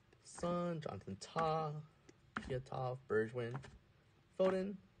 Son, Jonathan Tah, Piatov, Bergwijn,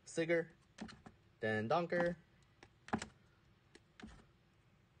 Foden, Sigger, Dan Donker.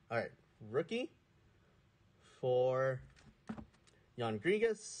 All right, rookie for Jan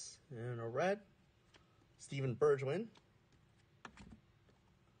Grigas and a red. Steven Bergwijn.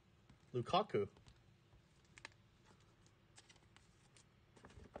 Lukaku.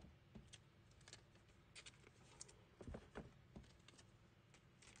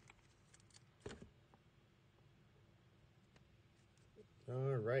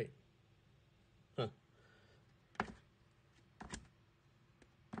 All right. Huh.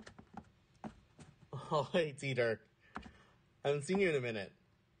 Oh, hey, T-Dirk. Haven't seen you in a minute.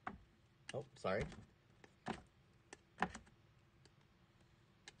 Oh, sorry.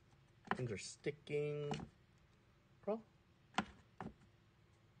 Things are sticking. Bro.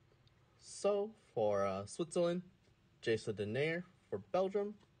 So, for Switzerland, Jason Denayer for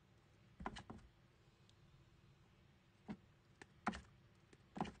Belgium.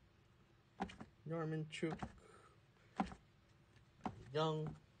 Yarmanchuk, Young,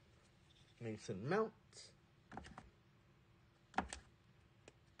 Mason Mount,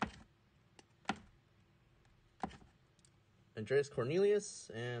 Andreas Cornelius,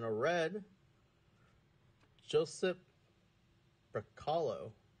 and a red, Josip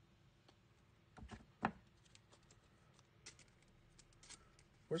Bracalo.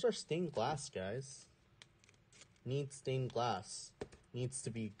 Where's our stained glass, guys? Needs stained glass. Needs to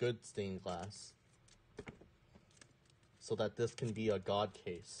be good stained glass. So that this can be a God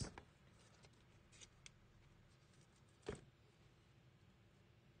case.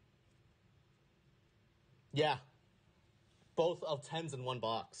 Yeah. Both of 10s in one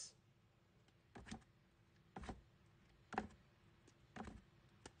box.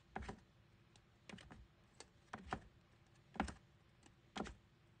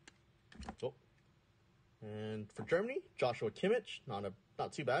 Oh. And for Germany, Joshua Kimmich, not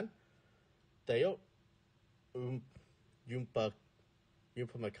too bad. Theo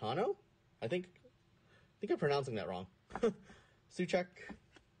Upamecano? I think I'm pronouncing that wrong. Suchek.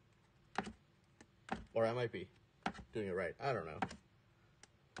 Or I might be doing it right. I don't know.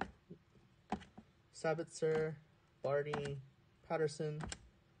 Sabitzer, Barty, Patterson.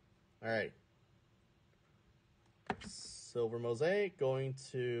 All right. Silver Mosaic going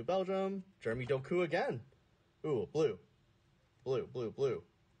to Belgium. Jeremy Doku again. Ooh, blue. Blue.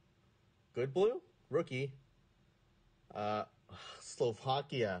 Good blue? Rookie.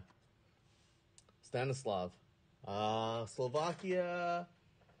 Slovakia. Stanislav. Slovakia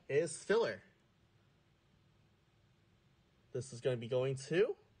is filler. This is going to be going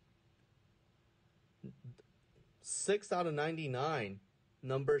to 6 out of 99.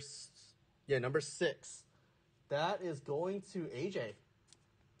 Number 6. That is going to AJ.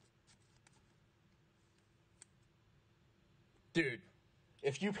 Dude,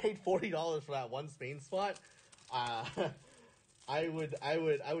 if you paid $40 for that one Spain spot, I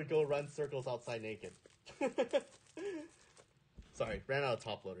would go run circles outside naked. Sorry, ran out of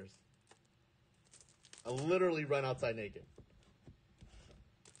top loaders. I literally run outside naked.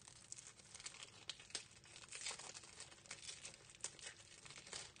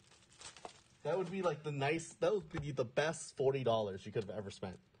 That would be like that would be the best $40 you could have ever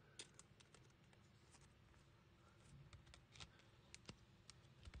spent.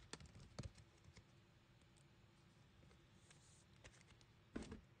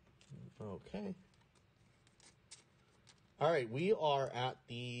 Okay. All right, we are at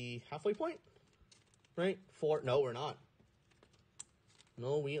the halfway point, right? No, we're not.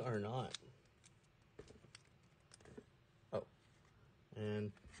 No, we are not. Oh,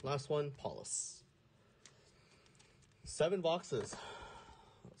 and last one, Paulus. 7 boxes.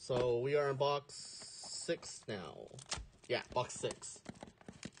 So we are in box 6 now. Yeah, box 6.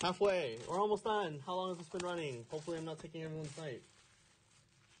 Halfway. We're almost done. How long has this been running? Hopefully I'm not taking everyone's night.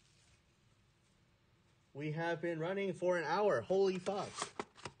 We have been running for an hour. Holy fuck.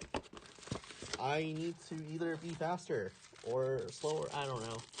 I need to either be faster or slower. I don't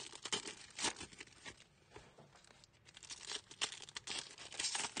know.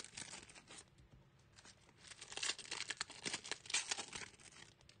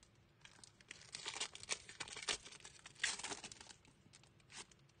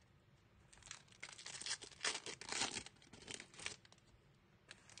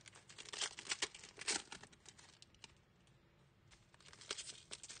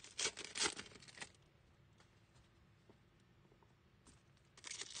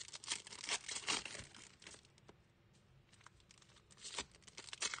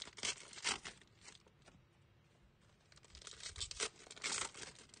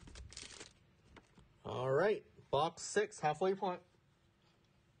 right, box 6, halfway point.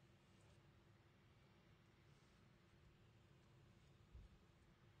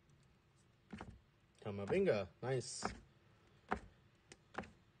 Kamavinga, nice.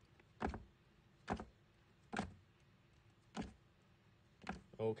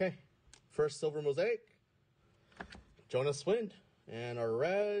 Okay, first silver mosaic, Jonas Wind, and a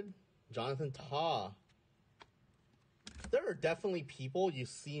red, Jonathan Tah. There are definitely people you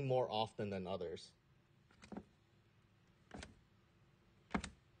see more often than others.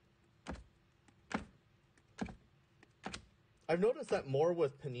 I've noticed that more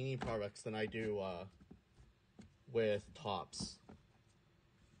with Panini products than I do with Topps.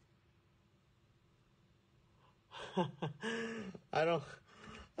 I don't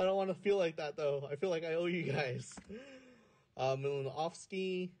want to feel like that though. I feel like I owe you guys.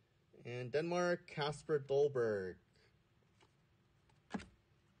 Milanovsky and Denmark, Kasper Dolberg.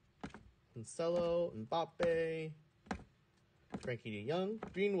 Cancelo, Mbappe, Frankie de Jong,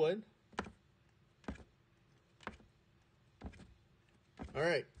 Greenwood. All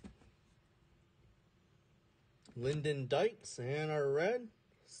right. Lyndon Dykes and our red,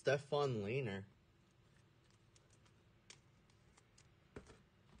 Stefan Lehner.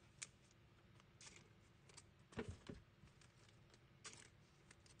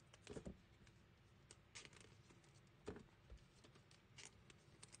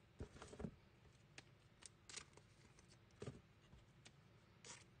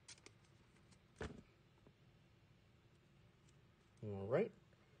 All right,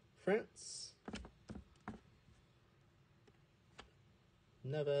 France,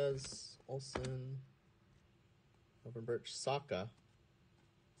 Neves, Olsen, Overbirch, Saka.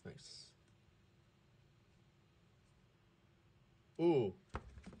 Nice. Ooh,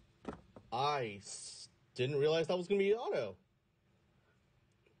 I didn't realize that was going to be auto.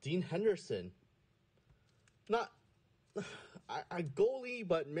 Dean Henderson. Not a goalie,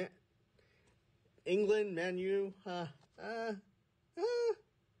 but England, Man U,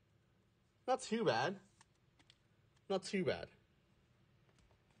 not too bad. Not too bad.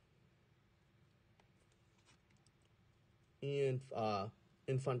 And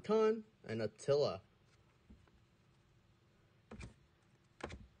Infanton and Attila.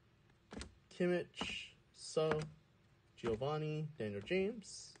 Kimmich, So, Giovanni, Daniel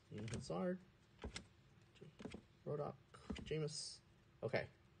James, Ian Hazard, Rodok, Jameis. Okay.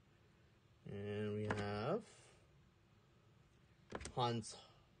 And we have Hans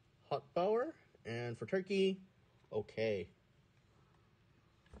Hotbauer. And for Turkey, okay.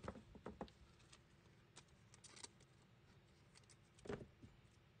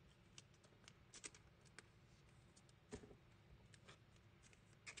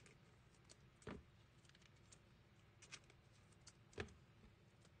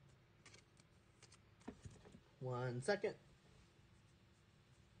 One second.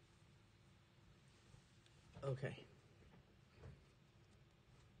 Okay.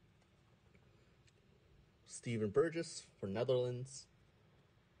 Steven Burgess for Netherlands.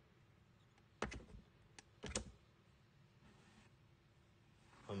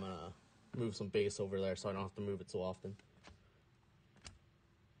 I'm gonna move some base over there so I don't have to move it so often.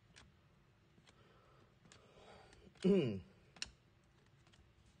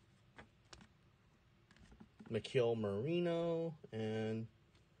 Mikhail Marino and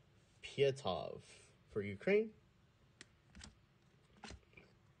Pietov for Ukraine.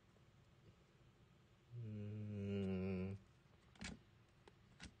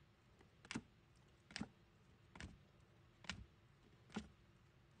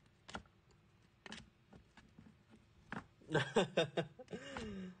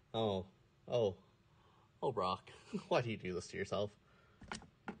 Oh, Brock. Why do you do this to yourself?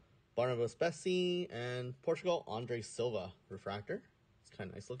 Barnabas Bessie and Portugal, Andre Silva, refractor. It's kind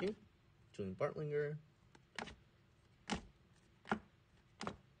of nice looking. Julian Bartlinger.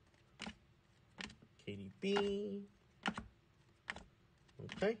 KDB.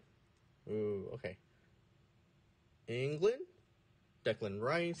 Okay. Ooh, okay. England, Declan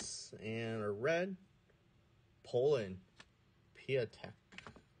Rice, and a red. Poland, Piatek.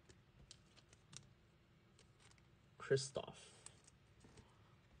 Christoph.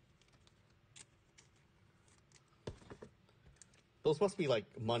 Those must be like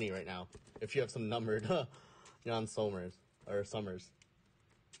money right now. If you have some numbered Jan Somers or Summers.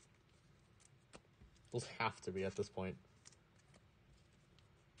 Those have to be at this point.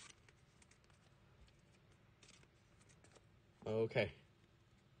 Okay.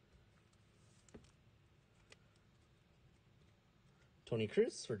 Tony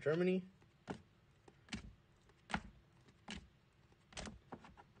Cruz for Germany.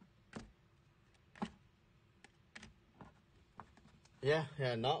 Yeah,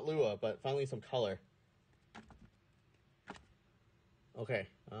 not Lua, but finally some color. Okay,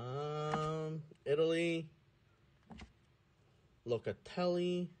 Italy,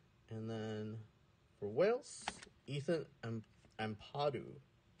 Locatelli, and then for Wales, Ethan Ampadu.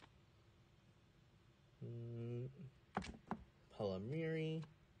 Palomiri.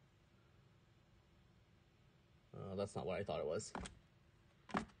 That's not what I thought it was.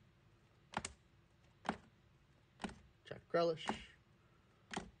 Jack Grealish.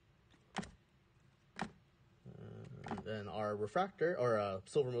 And then our refractor, or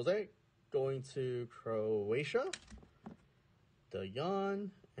silver mosaic, going to Croatia, De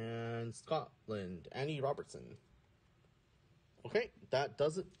Jong, and Scotland, Annie Robertson. Okay, that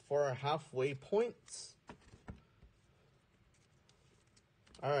does it for our halfway points.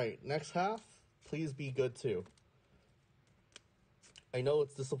 All right, next half, please be good too. I know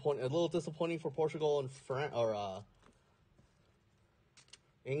it's disappointing, a little disappointing for Portugal and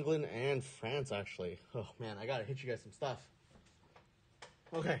England and France, actually. Oh man, I gotta hit you guys some stuff.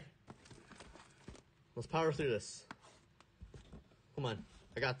 Okay, let's power through this. Come on,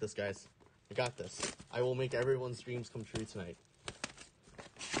 I got this, guys. I got this. I will make everyone's dreams come true tonight.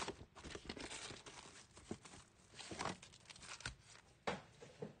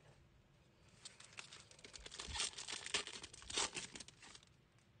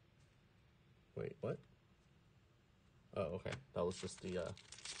 Wait, what? Oh, okay. That was just the,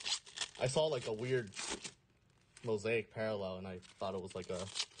 I saw like a weird mosaic parallel and I thought it was like a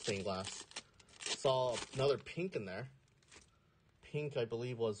stained glass. Saw another pink in there. Pink, I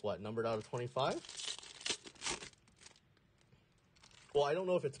believe, was what, numbered out of 25? Well, I don't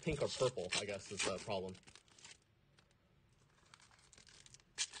know if it's pink or purple, I guess is the problem.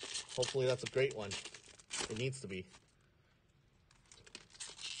 Hopefully that's a great one. It needs to be.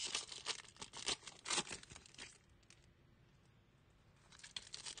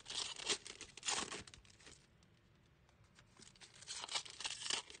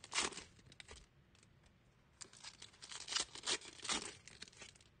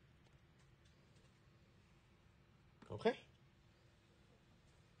 Okay.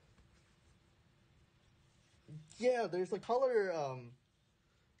 Yeah, there's a color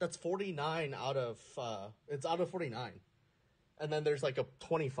that's 49 out of it's out of 49. And then there's like a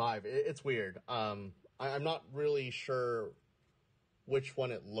 25. It's weird. I'm not really sure which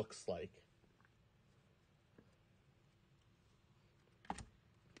one it looks like.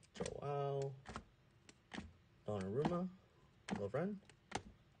 Joao, Donnarumma, Lovren,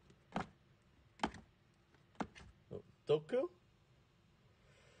 Doku.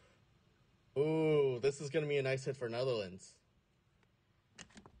 Ooh, this is going to be a nice hit for Netherlands.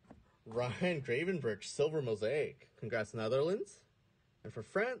 Ryan Gravenberch, silver mosaic. Congrats, Netherlands. And for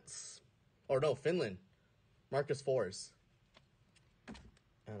France, or no, Finland, Marcus Fors.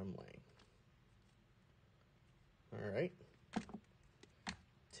 Adam Lang. All right.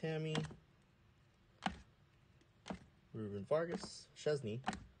 Tammy. Ruben Vargas. Chesney.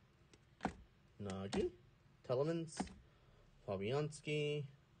 Nagy. Telemans. Fabianski.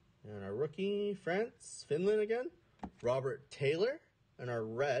 And our rookie, France, Finland again. Robert Taylor. And our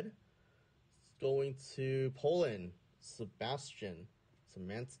red is going to Poland. Sebastian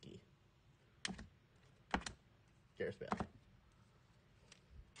Szymanski. Gareth Bale.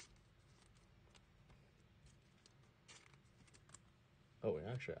 Oh, and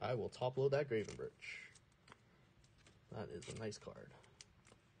actually, I will top load that Gravenberch. That is a nice card.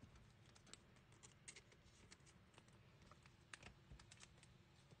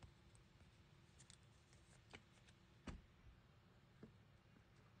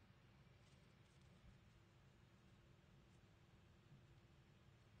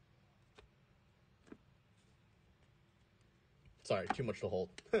 Sorry, too much to hold.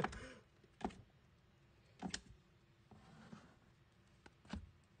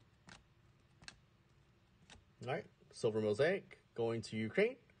 Alright, silver mosaic going to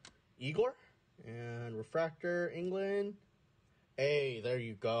Ukraine. Igor. And refractor, England. Hey, there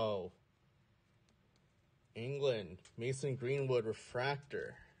you go. England. Mason Greenwood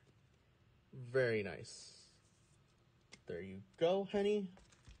refractor. Very nice. There you go, Henny.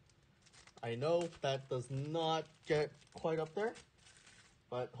 I know that does not get quite up there,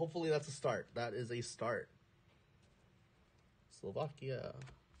 but hopefully that's a start. That is a start. Slovakia.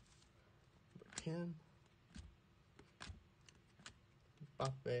 Can.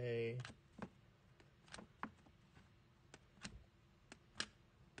 Mbappe.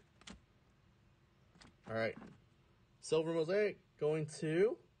 All right. Silver mosaic going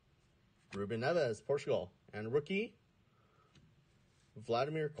to Ruben Neves, Portugal. And rookie,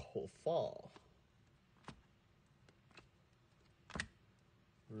 Vladimir Kofal.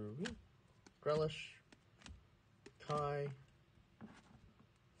 Rui, Grealish, Kai,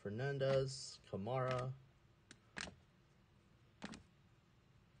 Fernandez, Kamara.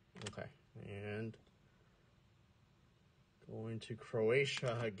 Okay, and going to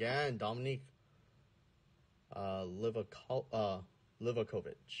Croatia again, Dominic Livakovic.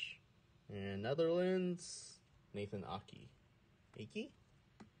 And Netherlands, Nathan Aki.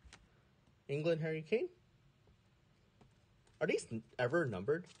 England, Harry Kane. Are these ever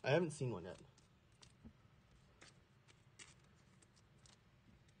numbered? I haven't seen one yet.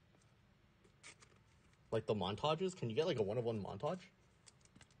 Like the montages? Can you get like a one-of-one montage?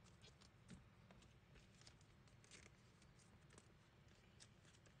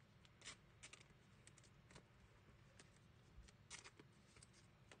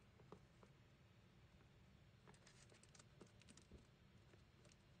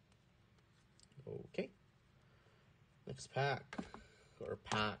 Okay. Next pack. Or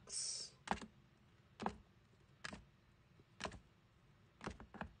packs.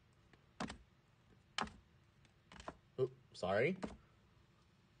 Oh, sorry.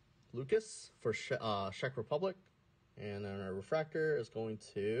 Lucas for Czech Republic. And then our refractor is going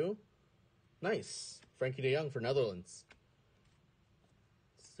to... Nice. Frankie de Jong for Netherlands.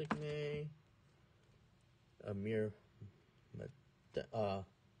 Signe. Amir.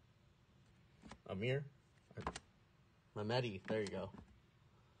 Mehmedi. There you go.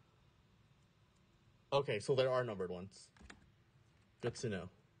 Okay, so there are numbered ones. Good to know.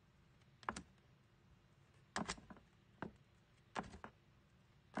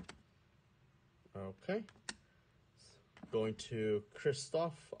 Okay. Going to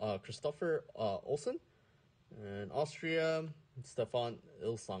Christopher Olsen. And Austria, Stefan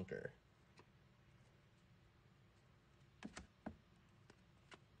Ilsanker.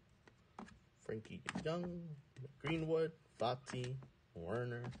 Frankie de Jong, Greenwood, Fati,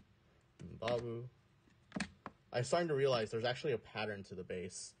 Werner, Babu. I'm starting to realize there's actually a pattern to the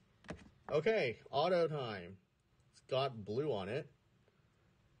base. Okay, auto time. It's got blue on it.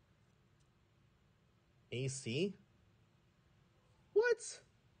 AC? What?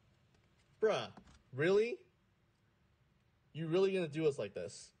 Bruh, really? You really gonna do us like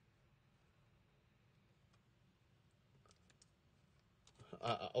this?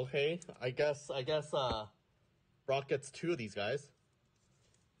 Okay, I guess, Brock gets 2 of these guys.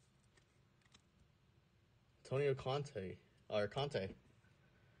 Antonio Conte.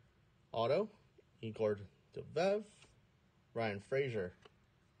 Auto. Igor Devev. Ryan Fraser.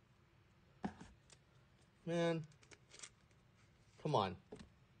 Man. Come on.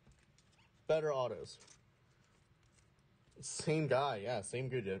 Better autos. Same guy, yeah, same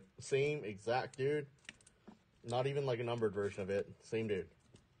dude. Same exact dude. Not even like a numbered version of it. Same dude.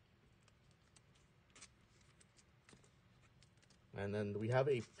 And then we have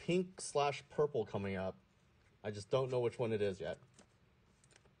a pink/purple coming up. I just don't know which one it is yet.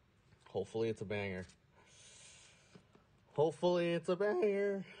 Hopefully it's a banger. Hopefully it's a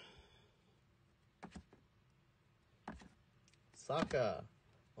banger. Saka,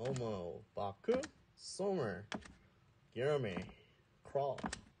 Omo, Baku, Sommer, Girame, Kral,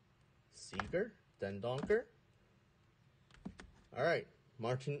 Seeger, Dendonker. Alright,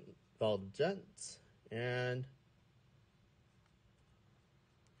 Martin Valdent, and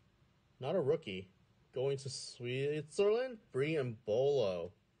not a rookie. Going to Switzerland, Brie and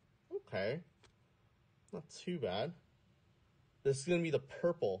Bolo. Okay. Not too bad. This is going to be the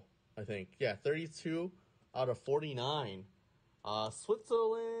purple, I think. Yeah, 32 out of 49.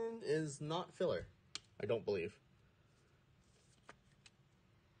 Switzerland is not filler, I don't believe.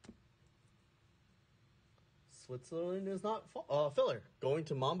 Switzerland is not filler. Going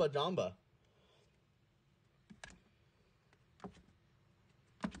to Mamba Jamba.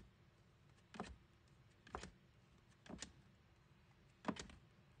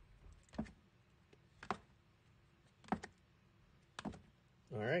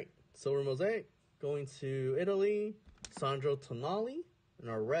 All right, Silver Mosaic. Going to Italy, Sandro Tonali. And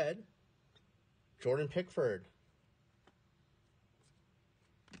our red, Jordan Pickford.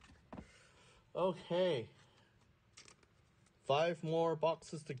 Okay. 5 more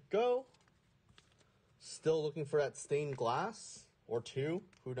boxes to go. Still looking for that stained glass. Or 2,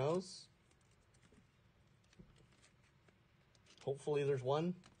 who knows. Hopefully there's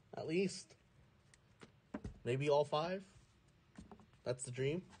 1, at least. Maybe all 5. That's the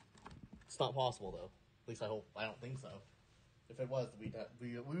dream. It's not possible, though. At least I hope. I don't think so. If it was,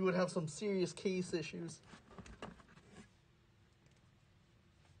 we would have some serious case issues.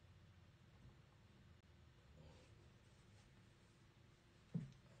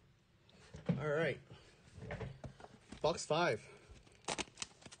 All right. Box 5.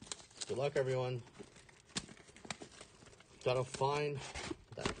 Good luck, everyone. Gotta find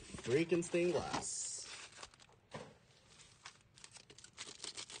that freaking stained glass.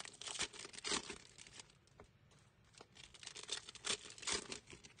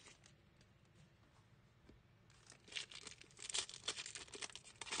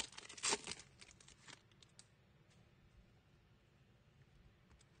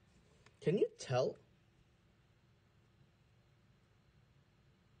 Can you tell?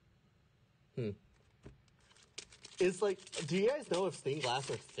 It's like, do you guys know if stained glass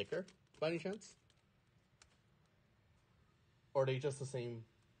are thicker by any chance? Or are they just the same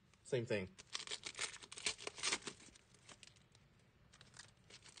thing?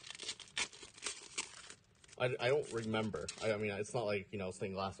 I don't remember. I mean, it's not like,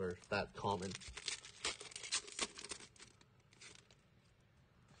 stained glass are that common.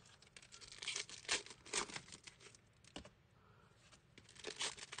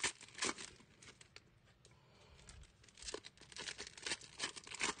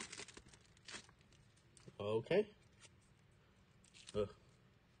 Okay. Ugh.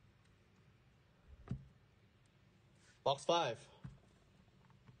 Box 5.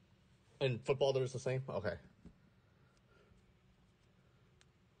 And football, there's the same? Okay.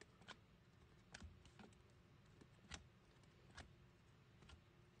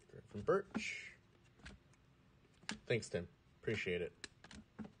 From Birch. Thanks, Tim. Appreciate it.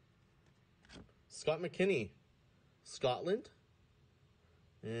 Scott McKinney, Scotland.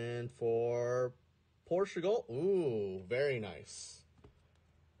 And for Portugal, ooh, very nice.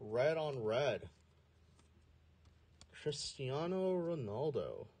 Red on red. Cristiano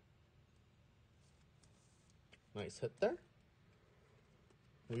Ronaldo. Nice hit there.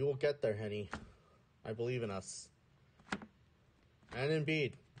 We will get there, Henny. I believe in us. And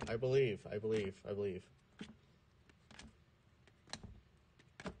Embiid. I believe.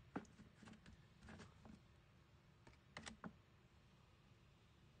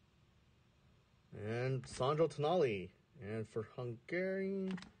 And Sandro Tonali. And for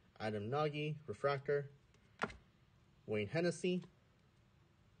Hungary, Adam Nagy, refractor. Wayne Hennessy.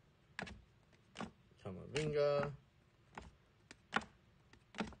 Kamavinga.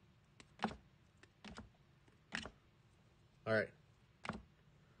 All right.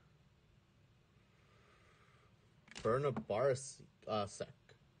 Berna Barasek.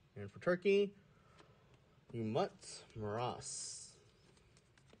 And for Turkey, Umut Maras.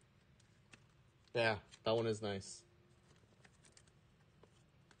 Yeah, that one is nice.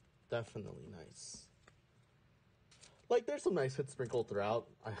 Definitely nice. Like, there's some nice hits sprinkled throughout.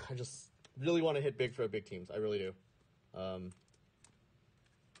 I just really want to hit big for the big teams. I really do.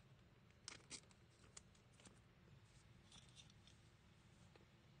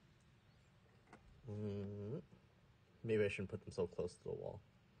 Maybe I shouldn't put them so close to the wall.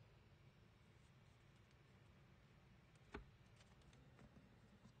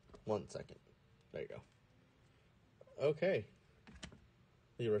 One second. There you go. Okay.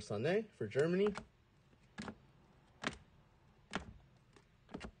 Leroy Sané for Germany.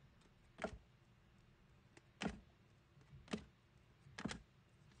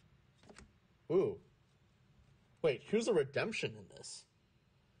 Ooh. Wait, who's a redemption in this?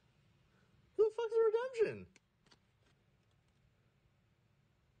 Who the fuck's a redemption?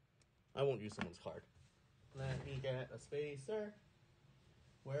 I won't use someone's card. Let me get a spacer.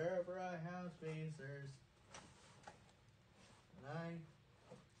 Wherever I have spacers. And I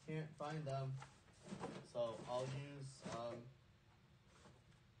can't find them. So I'll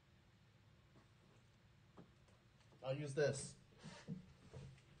use this.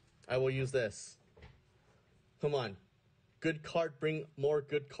 I will use this. Come on. Good card, bring more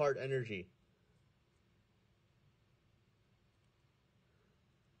good card energy.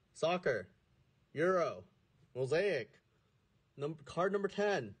 Soccer. Euro. Mosaic. Card number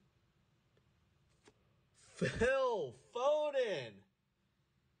 10. Phil Foden.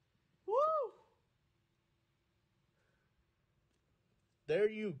 Woo! There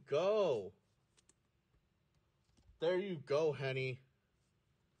you go. There you go, Henny.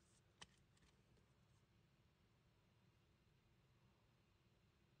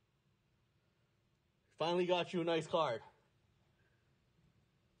 Finally got you a nice card.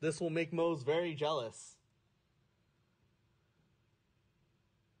 This will make Mose very jealous.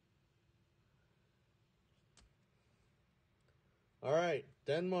 All right,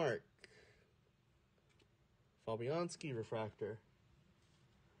 Denmark. Fabianski refractor.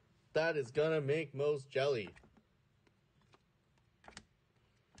 That is going to make Mose jelly.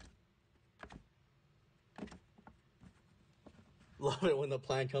 Love it when the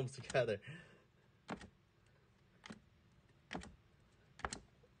plan comes together.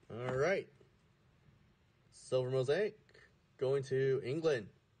 All right. Silver Mosaic going to England.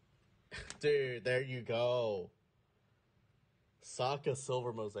 Dude, there you go. Saka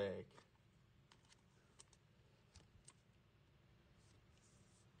Silver Mosaic.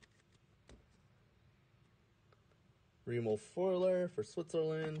 Remo Foiler for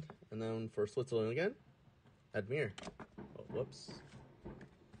Switzerland. And then for Switzerland again, Admir. Oh, whoops.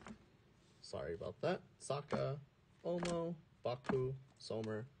 Sorry about that. Saka, Olmo, Baku,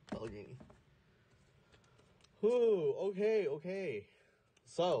 Sommer, Pellegrini. Ooh, okay.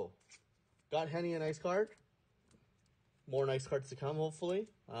 So, got Henny a nice card. More nice cards to come, hopefully.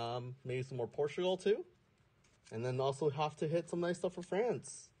 Maybe some more Portugal, too. And then also have to hit some nice stuff for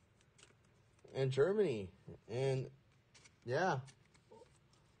France. And Germany. And, yeah.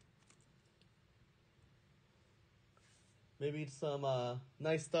 Maybe some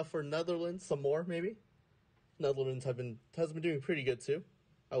nice stuff for Netherlands. Some more, maybe. Netherlands has been doing pretty good, too,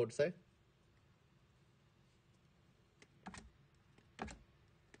 I would say.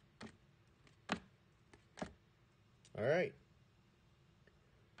 All right.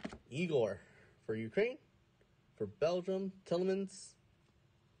 Igor for Ukraine. For Belgium, Tillemans.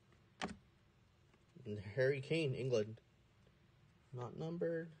 And Harry Kane, England. Not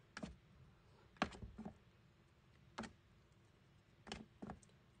numbered.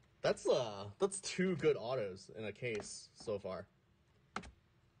 That's 2 good autos in a case so far.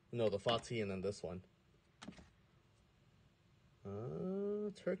 No, the Fatih and then this one.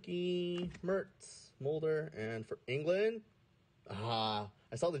 Turkey, Mertz, Mulder, and for England, I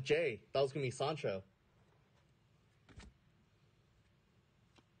saw the J. That was going to be Sancho.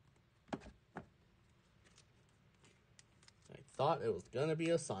 I thought it was going to be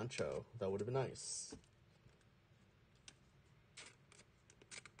a Sancho. That would have been nice.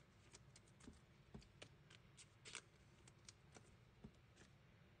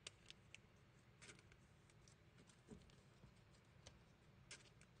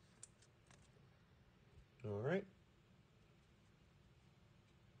 All right.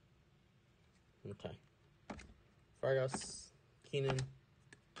 Okay. Vargas, Keenan,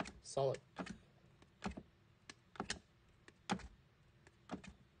 Solid.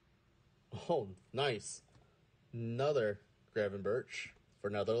 Oh, nice. Another Gravenberch for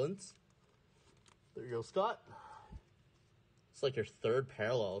Netherlands. There you go, Scott. It's like your 3rd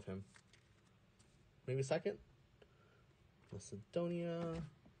parallel of him. Maybe 2nd? Macedonia,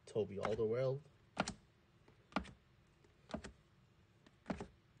 Toby Alderweireld.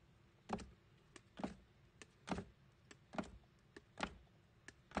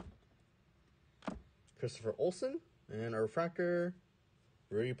 Christopher Olsen, and our refractor,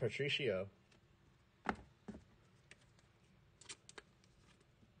 Rui Patricio.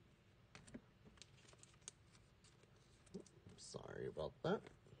 Sorry about that.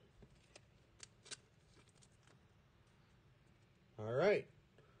 All right.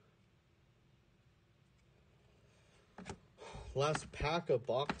 Last pack of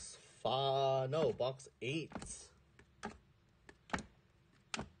box 8.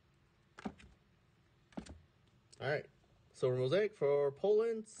 All right, Silver Mosaic for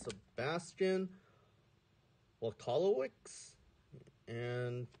Poland, Sebastian Wakalowicz,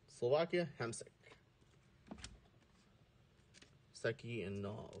 and Slovakia, Hamsik. Seki and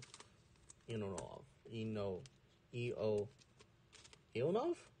Ionov.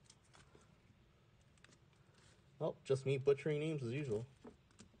 Oh, just me butchering names as usual.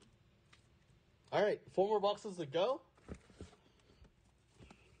 All right, 4 more boxes to go.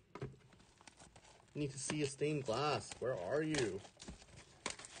 Need to see a stained glass. Where are you?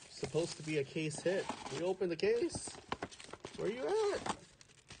 Supposed to be a case hit. We opened the case. Where are you at?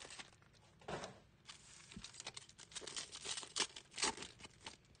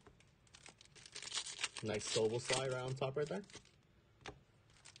 Nice Sobel slide right on top right there.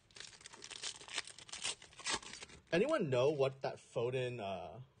 Anyone know what that Foden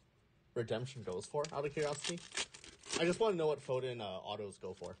redemption goes for, out of curiosity? I just want to know what Foden autos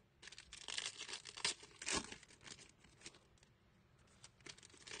go for.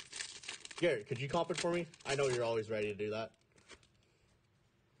 Gary, could you comp it for me? I know you're always ready to do that.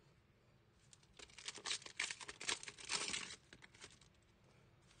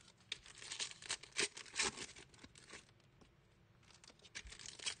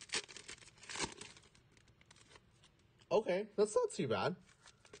 Okay, that's not too bad.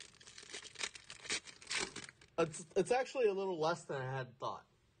 It's actually a little less than I had thought.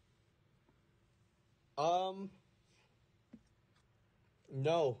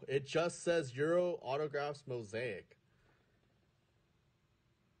 No, it just says Euro Autographs Mosaic.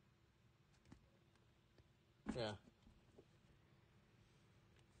 Yeah.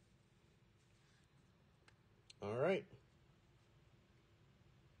 right.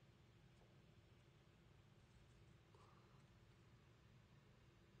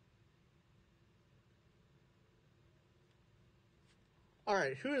 All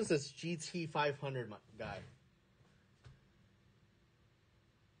right, who is this GT 500 guy?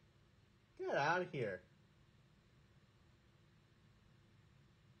 Get out of here.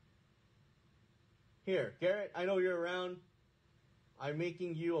 Here, Garrett, I know you're around. I'm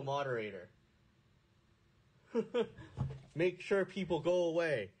making you a moderator. Make sure people go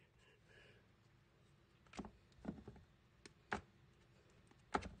away.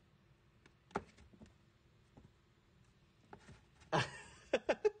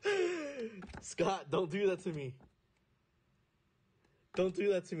 Scott, don't do that to me. Don't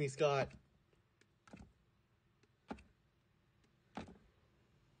do that to me, Scott.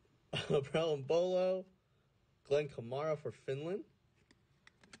 Brown Bolo. Glenn Kamara for Finland.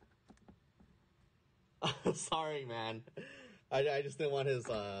 Sorry, man. I just didn't want his,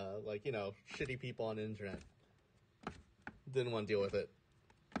 shitty people on the internet. Didn't want to deal with it.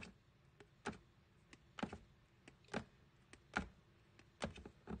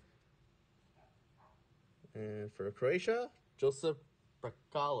 And for Croatia, Joseph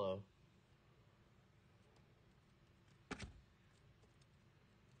Brekalo.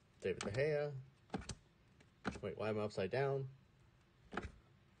 David De Gea. Wait, why am I upside down?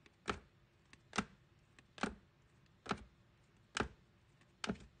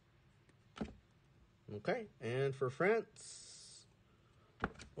 Okay, and for France,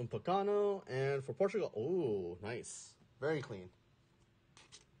 Umpacano, and for Portugal, ooh, nice. Very clean.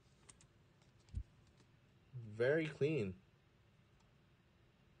 Very clean.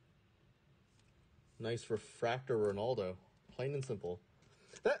 Nice refractor Ronaldo. Plain and simple.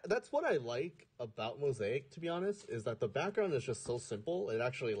 That's what I like about Mosaic, to be honest, is that the background is just so simple. It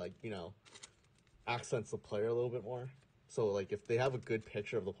actually, accents the player a little bit more. So, if they have a good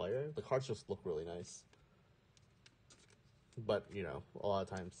picture of the player, the cards just look really nice. But, a lot of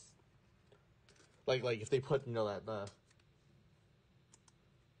times, if they put, that,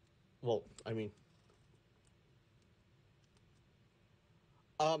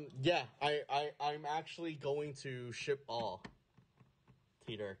 yeah, I'm actually going to ship all,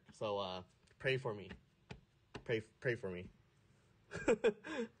 Peter. So, pray for me. Pray for me.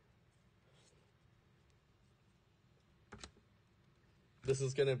 This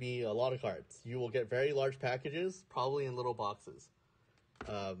is going to be a lot of cards. You will get very large packages, probably in little boxes.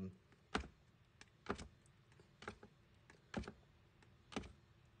 I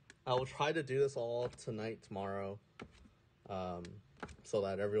will try to do this all tonight, tomorrow, so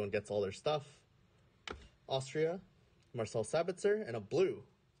that everyone gets all their stuff. Austria, Marcel Sabitzer, and a blue.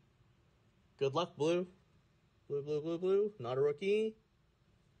 Good luck, blue. Blue, blue, blue, blue. Not a rookie.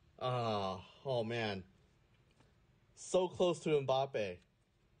 Oh man. So close to Mbappe.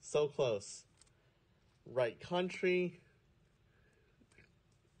 So close. Right country.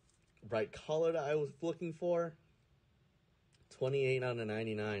 Right color that I was looking for. 28 out of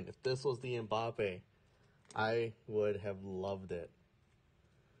 99. If this was the Mbappe, I would have loved it.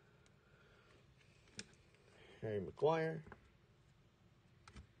 Harry Maguire.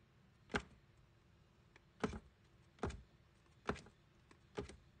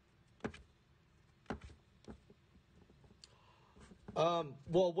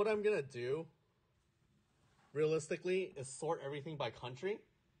 Well, what I'm going to do, realistically, is sort everything by country.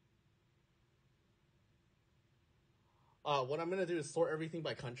 What I'm going to do is sort everything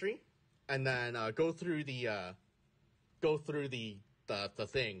by country, and then go through the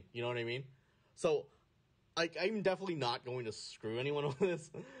thing, you know what I mean? So, I'm definitely not going to screw anyone on this.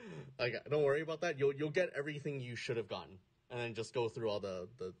 Don't worry about that. You'll get everything you should have gotten. And then just go through all the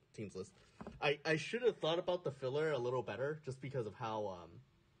teams list. I should have thought about the filler a little better, just because of how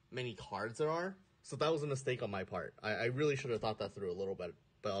many cards there are. So that was a mistake on my part. I really should have thought that through a little bit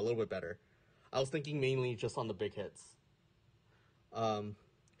better. I was thinking mainly just on the big hits.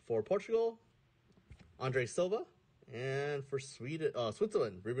 For Portugal, Andre Silva, and for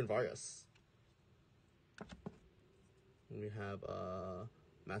Switzerland, Ruben Vargas. And we have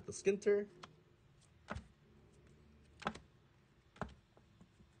Mathis Ginter.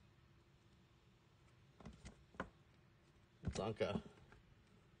 Zonka.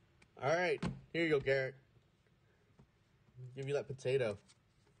 All right, here you go, Garrett. Give you that potato.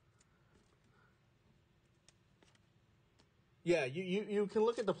 Yeah, you can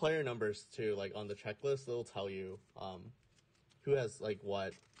look at the player numbers too, on the checklist. It'll tell you who has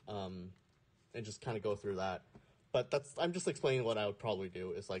what, and just kind of go through that. But I'm just explaining what I would probably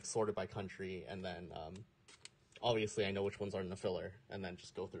do is sort it by country, and then obviously I know which ones are in the filler, and then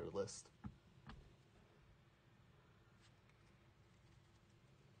just go through the list.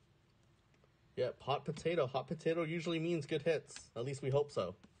 Yep, hot potato. Hot potato usually means good hits. At least we hope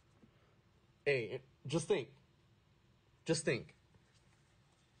so. Hey, just think. Just think.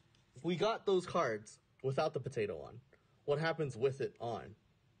 If we got those cards without the potato on, what happens with it on?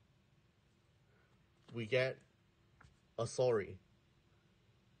 We get a sorry.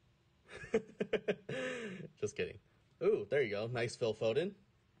 Just kidding. Ooh, there you go. Nice Phil Foden.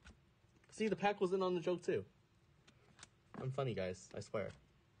 See, the pack was in on the joke too. I'm funny, guys. I swear.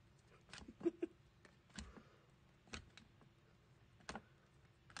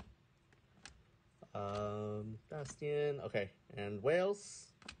 Bastian. Okay, and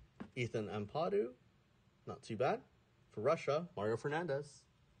Wales. Ethan Ampadu. Not too bad. For Russia, Mario Fernandez.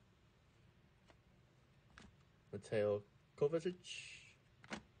 Mateo Kovacic.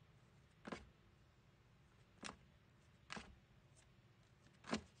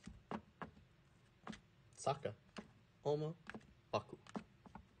 Saka. Oma. Baku.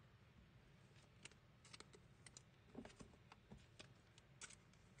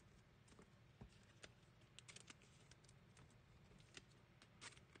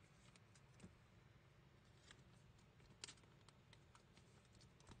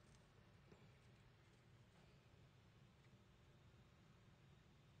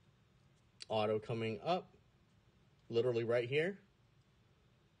 Auto coming up. Literally right here.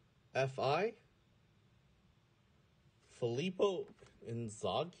 FI. Filippo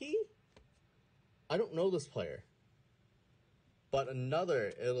Inzaghi? I don't know this player. But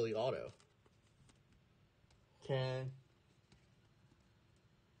another Italy auto. Can...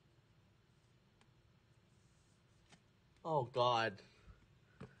 Oh, God.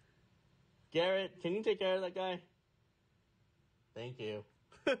 Garrett, can you take care of that guy? Thank you.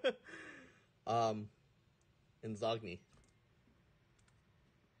 Inzaghi.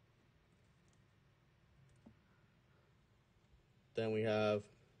 Then we have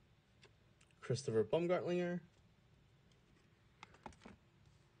Christopher Baumgartlinger.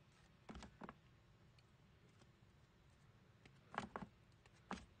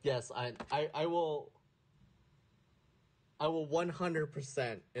 Yes, I will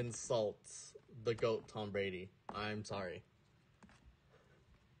 100% insult the GOAT Tom Brady. I'm sorry.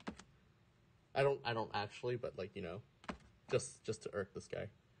 I don't actually, but like, you know, just to irk this guy.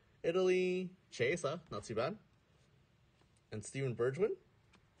 Italy, Chiesa, not too bad. And Steven Bergwijn.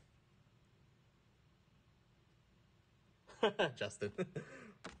 Justin.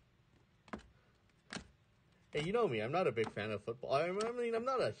 Hey, you know me, I'm not a big fan of football. I mean, I'm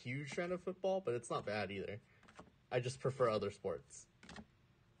not a huge fan of football, but it's not bad either. I just prefer other sports.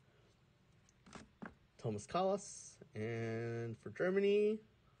 Thomas Kallas. And for Germany,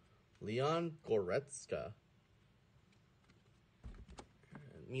 Leon Goretzka.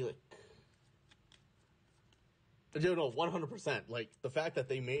 And Milik. No, 100%. Like, the fact that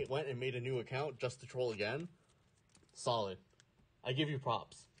they went and made a new account just to troll again, solid. I give you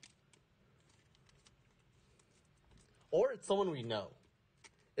props. Or it's someone we know.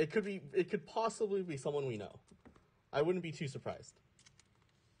 It could possibly be someone we know. I wouldn't be too surprised.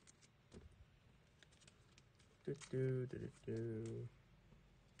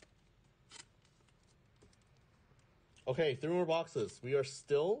 Okay, 3 more boxes. We are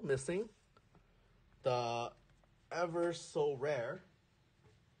still missing the ever so rare.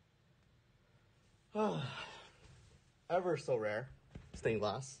 Ever so rare stained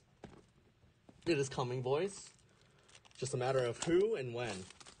glass. It is coming, boys. Just a matter of who and when.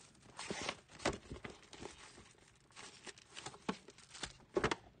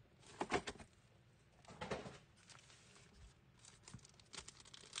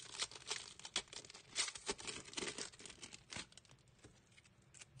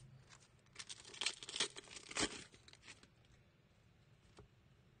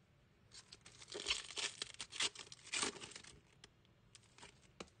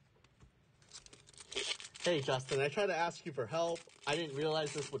 Hey, Justin, I tried to ask you for help. I didn't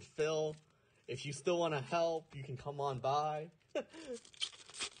realize this would fill. If you still want to help, you can come on by.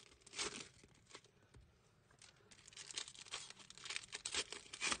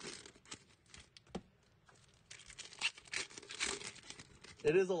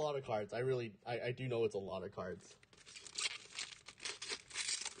 It is a lot of cards. I do know it's a lot of cards.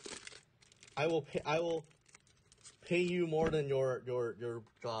 I will pay you more than your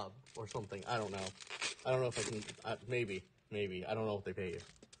job or something. I don't know. I don't know if I can. Maybe. I don't know what they pay you.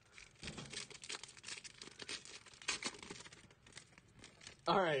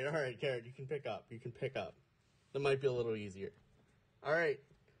 All right, Garrett. You can pick up. That might be a little easier. All right.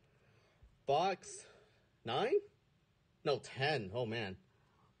 Box 9? No, 10. Oh man,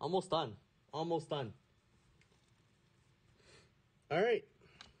 almost done. All right.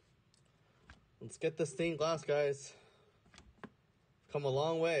 Let's get this stained glass, guys. Come a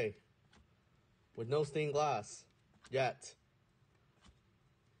long way with no stained glass yet.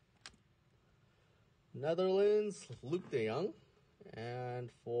 Netherlands, Luke de Jong.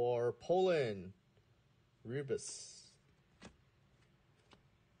 And for Poland, Rubis.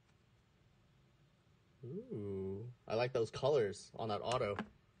 Ooh, I like those colors on that auto.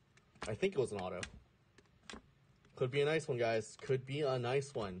 I think it was an auto. Could be a nice one, guys. Could be a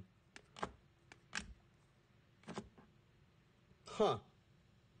nice one. Huh.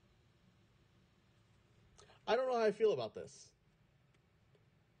 I don't know how I feel about this.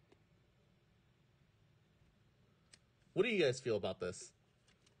 What do you guys feel about this?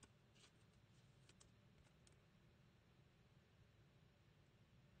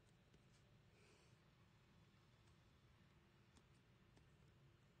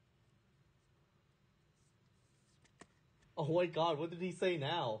 Oh my god, what did he say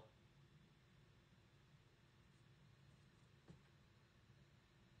now?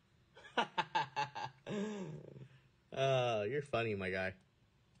 You're funny, my guy.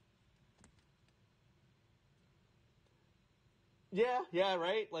 Yeah,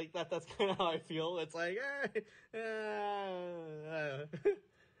 right? Like, that's kind of how I feel. It's like,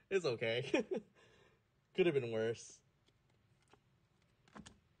 it's okay. Could have been worse.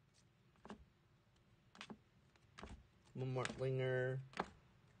 Martlinger,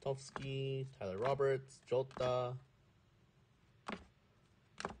 Tofsky, Tyler Roberts, Jota.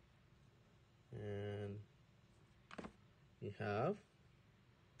 And we have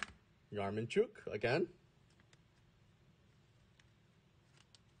Yarmanchuk again.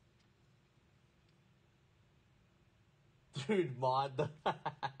 Dude, mod.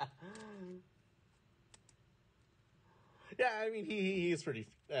 Yeah, I mean, he's pretty,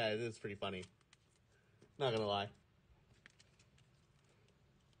 it's pretty funny. Not gonna lie.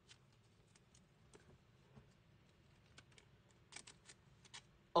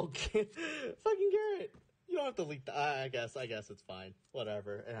 Okay, fucking Garrett. You don't have to leak the. I guess it's fine.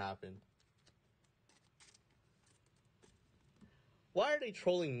 Whatever, it happened. Why are they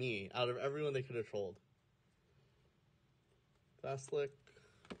trolling me out of everyone they could have trolled? Vaslik,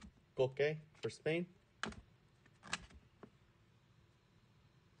 Koke for Spain.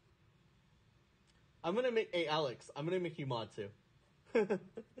 I'm gonna make. Hey, Alex, I'm gonna make you mod too.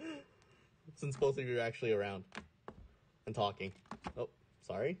 Since both of you are actually around and talking. Oh,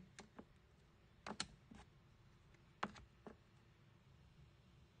 sorry.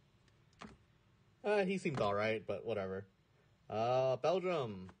 He seemed alright, but whatever.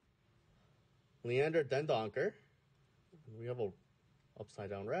 Belgium. Leander Dendonker. We have a upside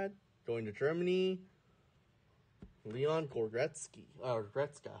down red. Going to Germany. Leon Goretzka.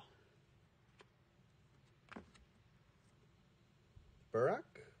 Burak.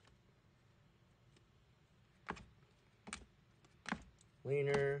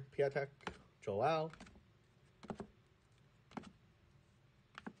 Leaner, Piatek, Joao.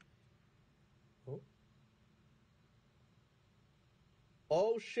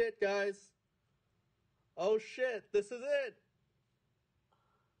 Oh shit, guys. Oh shit, this is it.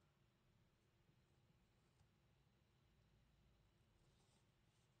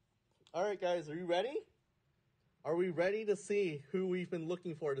 Alright, guys, are you ready? Are we ready to see who we've been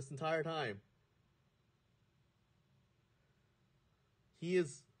looking for this entire time? He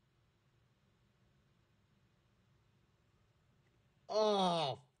is...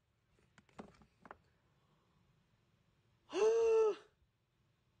 Oh!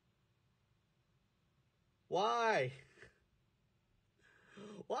 Why?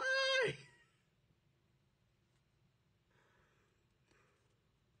 Why?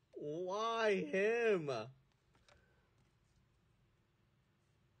 Why him?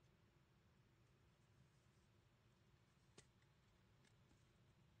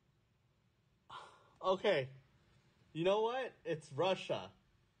 Okay. You know what? It's Russia.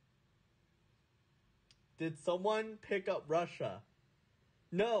 Did someone pick up Russia?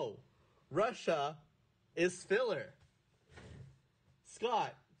 No. Russia is filler.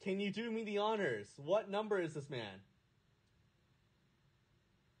 Scott, can you do me the honors? What number is this man?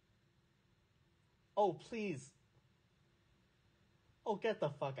 Oh, please. Oh, get the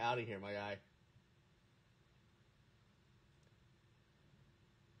fuck out of here, my guy.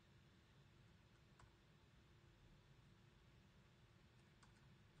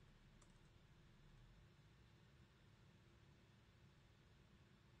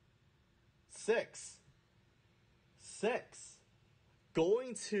 Six.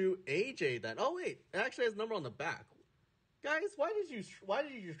 Going to AJ then. Oh wait, it actually has a number on the back. Guys, why did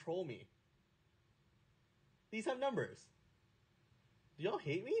you troll me? These have numbers. Do y'all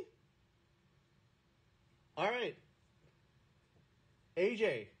hate me? All right.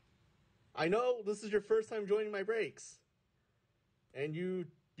 AJ, I know this is your first time joining my breaks. And you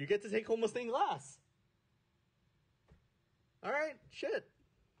get to take home a stained glass. All right, shit.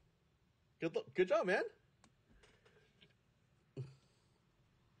 Good job, man.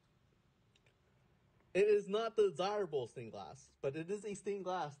 It is not the desirable stained glass, but it is a stained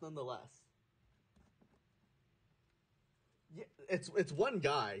glass nonetheless. Yeah, it's one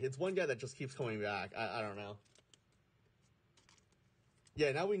guy. It's one guy that just keeps coming back. I don't know.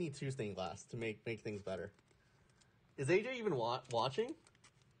 Yeah, now we need 2 stained glass to make things better. Is AJ even watching?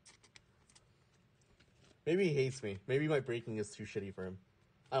 Maybe he hates me. Maybe my breaking is too shitty for him.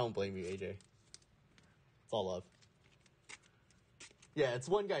 I don't blame you, AJ. It's all love. Yeah, it's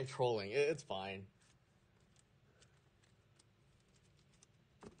one guy trolling. It's fine.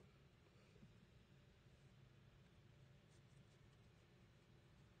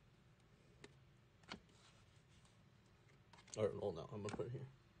 Or, oh no, I'm gonna put it here.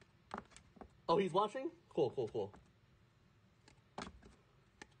 Oh, he's watching? Cool.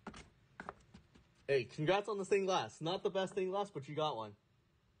 Hey, congrats on the stained glass. Not the best stained glass, but you got one.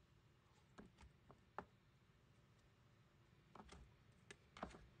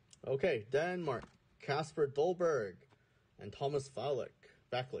 Okay, Denmark, Kasper Dolberg, and Thomas Backlick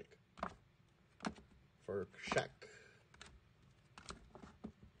for Czech.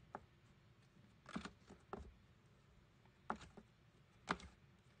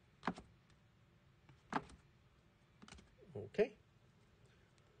 Okay.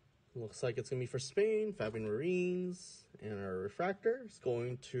 Looks like it's going to be for Spain, Fabian Marines, and our refractor is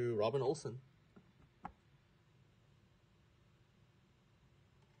going to Robin Olsen.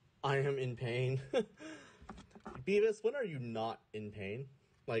 I am in pain. Beavis, when are you not in pain?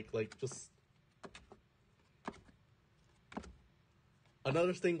 Like just...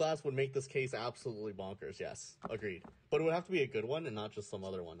 Another stained glass would make this case absolutely bonkers, yes. Agreed. But it would have to be a good one and not just some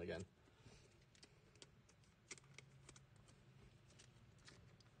other one again.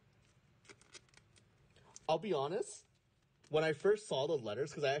 I'll be honest, when I first saw the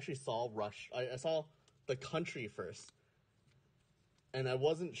letters, because I actually saw I saw the country first. And I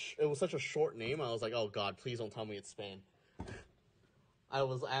wasn't, it was such a short name, I was like, oh god, please don't tell me it's Spain. I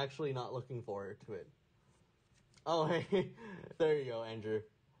was actually not looking forward to it. Oh, hey, there you go, Andrew.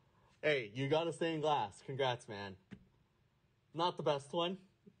 Hey, you got a stained glass. Congrats, man. Not the best one.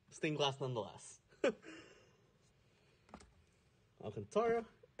 Stained glass nonetheless. Alcantara,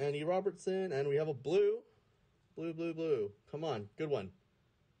 Andy Robertson, and we have a blue. Blue. Come on, good one.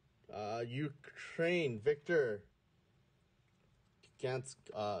 Ukraine, Victor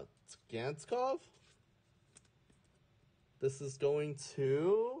Ganskov. This is going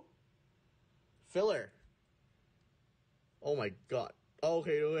to Filler. Oh my god.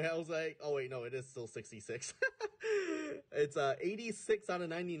 Okay, I was like, oh wait, no, it is still 66. It's 86 out of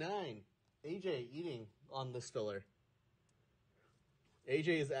 99. AJ eating on this filler. AJ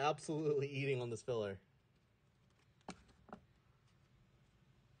is absolutely eating on this filler.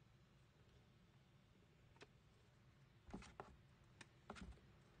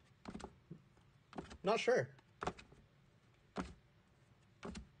 Not sure.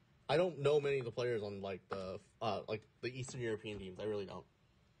 I don't know many of the players on the Eastern European teams. I really don't.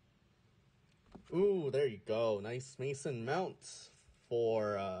 Ooh, there you go. Nice Mason Mount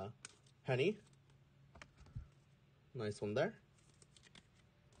for Henny. Nice one there.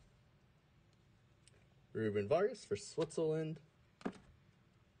 Ruben Vargas for Switzerland.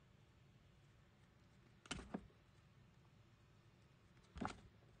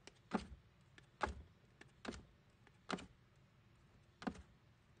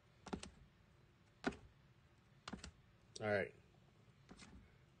 All right.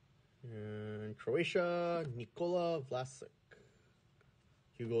 And Croatia, Nikola Vlasic.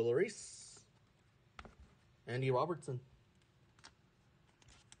 Hugo Lloris. Andy Robertson.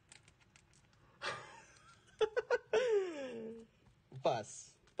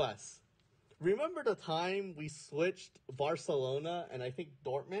 Bus. Remember the time we switched Barcelona and I think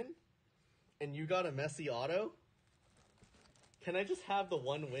Dortmund? And you got a Messi auto? Can I just have the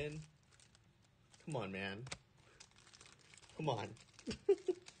one win? Come on, man. Come on.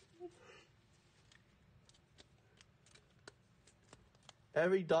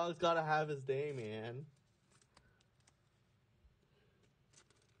 Every dog's gotta have his day, man.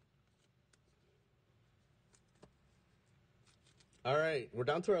 Alright, we're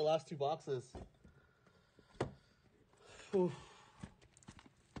down to our last 2 boxes. Whew.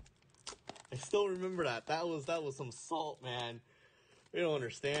 I still remember that. That was some salt, man. You don't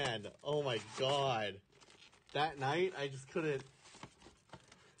understand. Oh my god. That night, I just couldn't...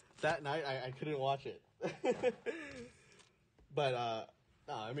 That night, I couldn't watch it. But,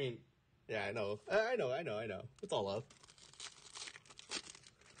 no, I mean, yeah, I know. I know. It's all love.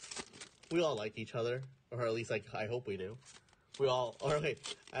 We all like each other. Or at least, like, I hope we do. We all, or okay,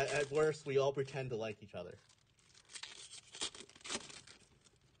 at worst, we all pretend to like each other.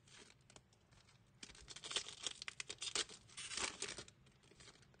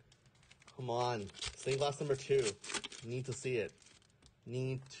 Come on. Stained glass number 2. Need to see it.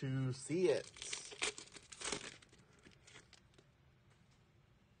 Need to see it.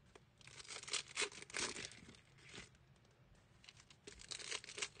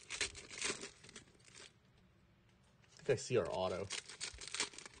 I think I see our auto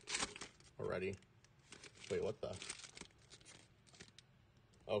already. Wait, what the?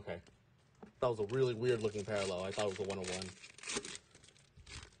 Okay. That was a really weird looking parallel. I thought it was a 101.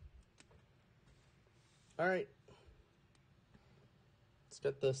 Alright. Let's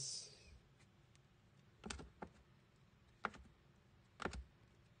get this.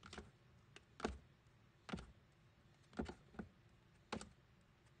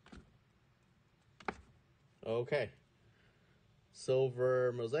 Okay.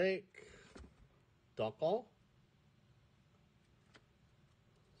 Silver Mosaic. Dockall.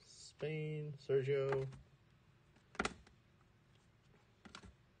 Spain. Sergio.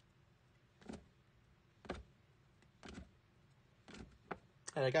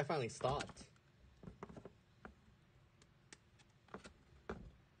 And that guy finally stopped.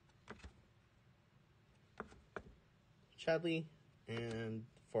 Chadley. And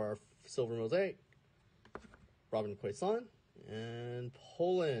for our silver mosaic, Robin Quaison. And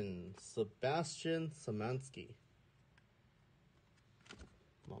Poland, Sebastian Szymanski.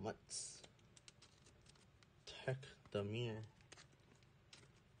 Mamet. Tech Damir.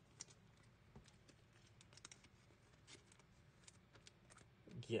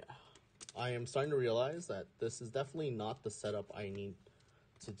 Yeah. I am starting to realize that this is definitely not the setup I need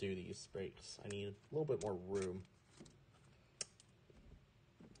to do these breaks. I need a little bit more room.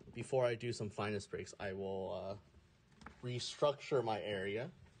 Before I do some finest breaks, I will restructure my area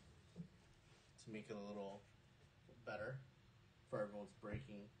to make it a little better for everyone's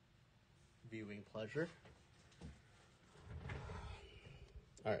breaking viewing pleasure.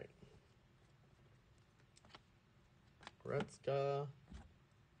 All right. Goretzka.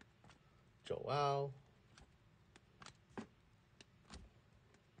 Joao.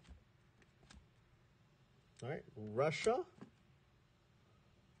 All right. Russia.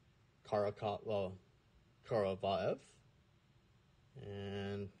 Karavaev.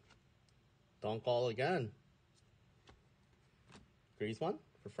 And Donkall again. Griezmann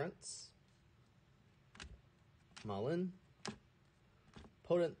for France. Malin.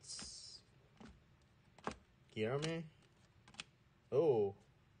 Potence. Guilherme. Oh.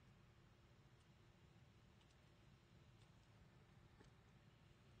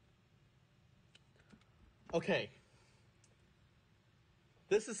 Okay.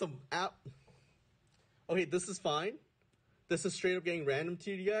 This is some app. Okay, this is fine. This is straight up getting random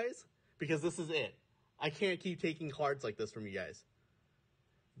to you guys because this is it. I can't keep taking cards like this from you guys.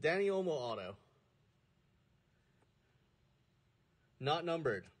 Dani Olmo auto. Not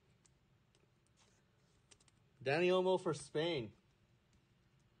numbered. Dani Olmo for Spain.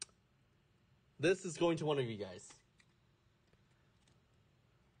 This is going to one of you guys.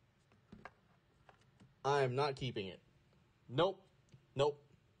 I am not keeping it. Nope.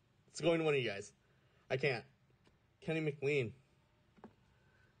 It's going to one of you guys. I can't. Kenny McLean.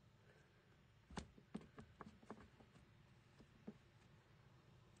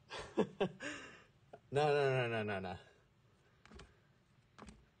 No.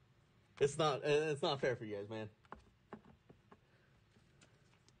 It's not fair for you guys, man.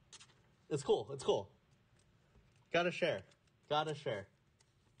 It's cool. Gotta share.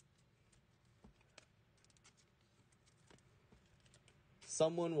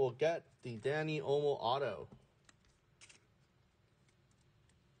 Someone will get the Dani Olmo auto.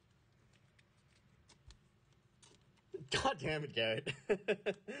 God damn it, Garrett.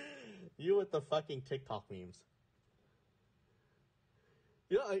 You with the fucking TikTok memes.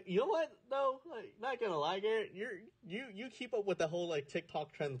 You know what though? Like, not gonna lie, Garrett. You keep up with the whole like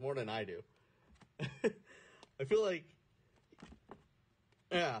TikTok trends more than I do. I feel like,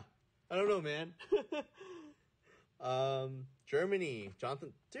 yeah, I don't know, man. Germany,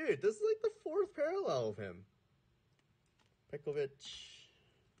 Jonathan. Dude, this is like the 4th parallel of him. Pekovic.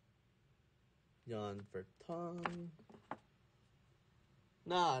 Jan Vertonghen.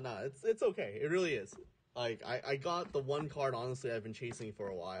 Nah, it's okay. It really is. Like, I got the one card, honestly, I've been chasing for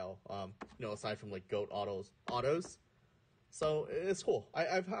a while. Aside from, like, GOAT autos. So it's cool.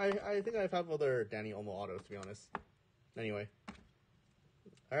 I think I've had other Danny Olmo autos, to be honest. Anyway.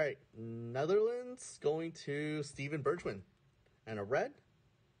 All right. Netherlands going to Steven Bergwijn. And a red.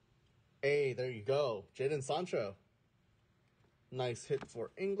 Hey, there you go. Jadon Sancho. Nice hit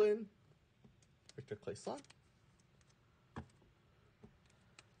for England. Victor Claesson.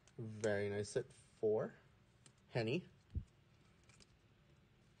 Very nice hit for Henny.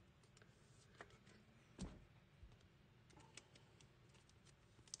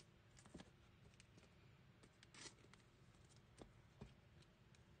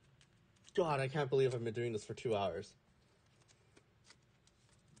 God, I can't believe I've been doing this for 2 hours.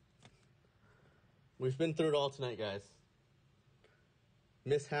 We've been through it all tonight, guys.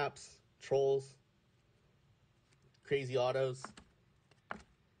 Mishaps, trolls, crazy autos.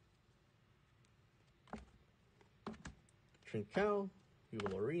 Trincao, Hugo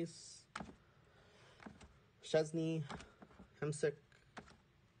Lloris, Szczesny, Hemsick.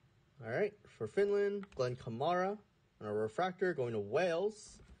 All right, for Finland, Glenn Kamara. And a refractor going to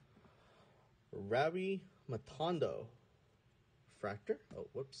Wales. Ravi Matondo. Refractor. Oh,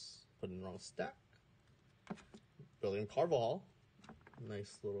 whoops. Put in the wrong stack. William Carvalhal.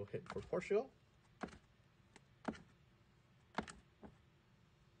 Nice little hit for Portugal.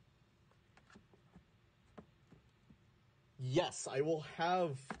 Yes, I will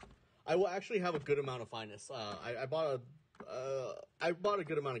actually have a good amount of fineness. I bought a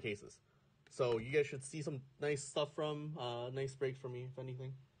good amount of cases. So you guys should see some nice stuff from, nice breaks from me, if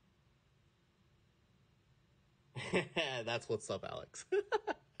anything. That's what's up, Alex.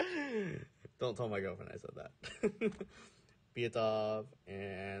 Don't tell my girlfriend I said that. Piatov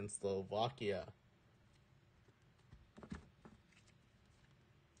and Slovakia.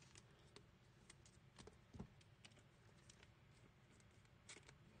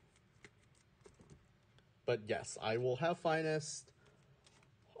 But yes, I will have finest.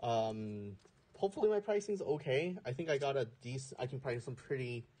 Hopefully my pricing's okay. I think I got a decent. I can price them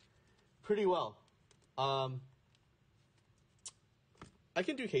pretty well. I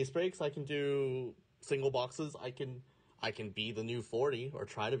can do case breaks. I can do single boxes. I can be the new 40 or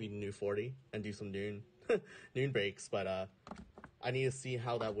try to be the new 40 and do some noon noon breaks. But I need to see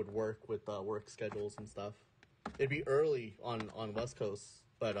how that would work with work schedules and stuff. It'd be early on West Coast,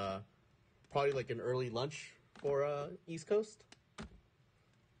 but probably like an early lunch for East Coast.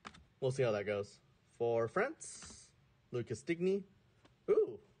 We'll see how that goes. For France, Lucas Digny.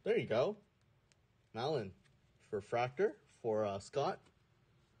 Ooh, there you go. Malin for Fractor for Scott.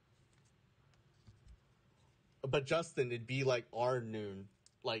 But Justin, it'd be like our noon.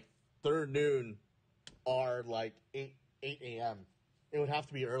 Like their noon are like 8 a.m. It would have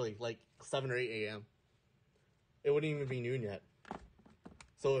to be early, like 7 or 8 a.m. It wouldn't even be noon yet.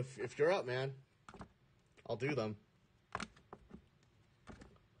 So if you're up, man, I'll do them.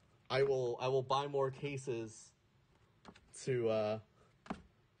 I will buy more cases to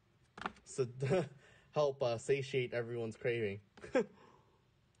help satiate everyone's craving.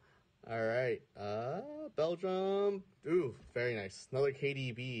 All right, Belgium. Ooh, very nice. Another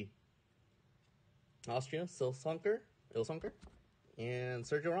KDB. Austria, Ilsanker, and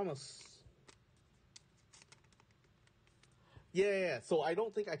Sergio Ramos. Yeah. So I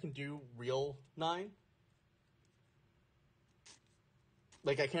don't think I can do real 9.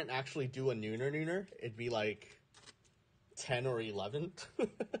 Like, I can't actually do a nooner. It'd be like 10 or 11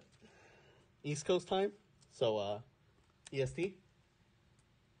 East Coast time. So, EST.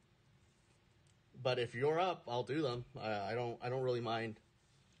 But if you're up, I'll do them. I don't really mind.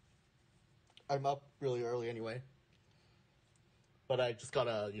 I'm up really early anyway. But I just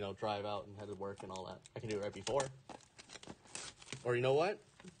gotta, drive out and head to work and all that. I can do it right before. Or you know what?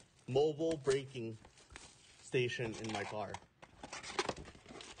 Mobile braking station in my car.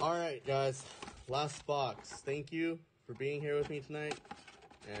 All right, guys. Last box. Thank you for being here with me tonight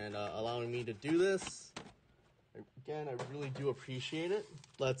and allowing me to do this. Again, I really do appreciate it.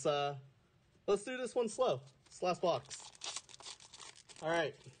 Let's do this one slow. It's last box. All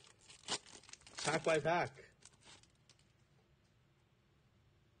right. Pack by pack.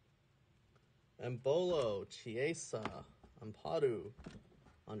 Embolo, Chiesa, Ampadu,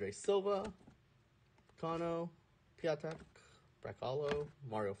 Andre Silva, Cano, Piatek, Bracalo,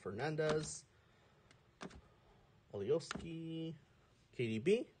 Mario Fernandez, Olioski,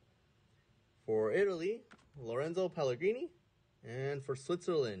 KDB. For Italy, Lorenzo Pellegrini. And for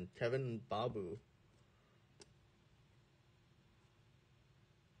Switzerland, Kevin Babu.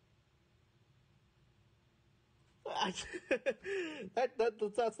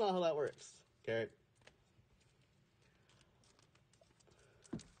 That's not how that works. Okay.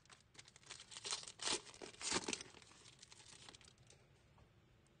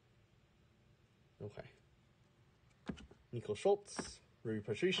 Nico Schultz, Rui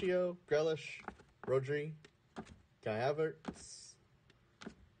Patricio, Grealish, Rodri, Guy Havertz,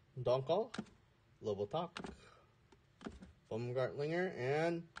 Donkal, Lobotok, Baumgartlinger,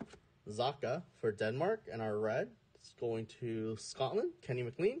 and Zaka for Denmark. And our red is going to Scotland, Kenny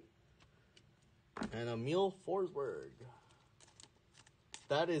McLean, and Emil Forsberg.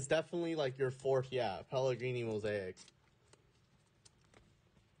 That is definitely like your fourth, Pellegrini Mosaic.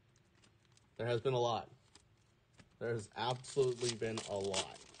 There has been a lot. There's absolutely been a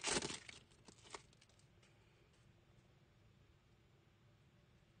lot.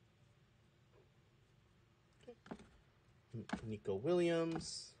 Okay. Nico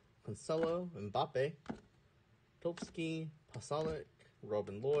Williams, Cancelo, Mbappe, Topsky, Pasalic,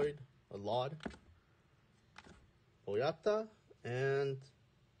 Robin Lloyd, Alod, Boyata, and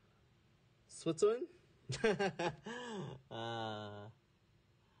Switzerland.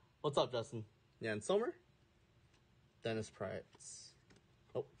 What's up, Justin? Jan Sommer, Dennis Price.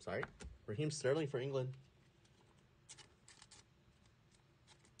 Oh, sorry. Raheem Sterling for England.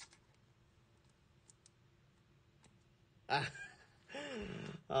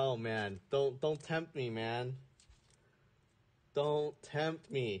 Oh man, don't tempt me, man. Don't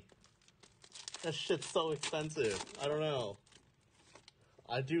tempt me. That shit's so expensive. I don't know.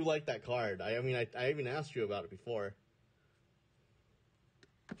 I do like that card. I mean, I even asked you about it before.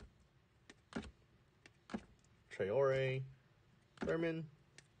 Traore, Thurman,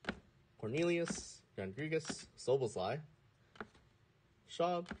 Cornelius, Rodriguez, Soboslai,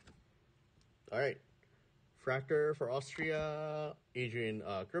 Schaub. All right. Fractor for Austria, Adrian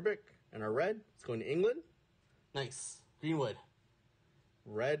Gerbic. And our red is going to England. Nice. Greenwood.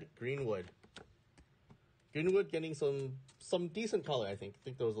 Red Greenwood. Greenwood getting some decent color, I think. I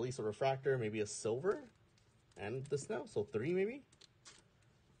think there was at least a refractor, maybe a silver. And this now, so 3 maybe.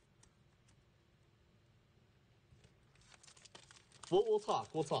 We'll talk.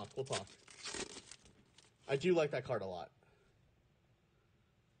 I do like that card a lot.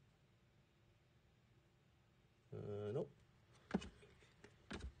 Nope.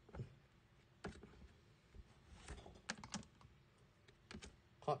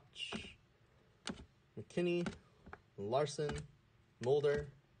 Koch, McKinney, Larson, Mulder,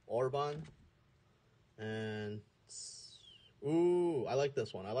 Orban, and ooh, I like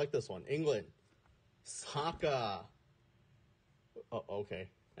this one. England, Saka. Oh, okay,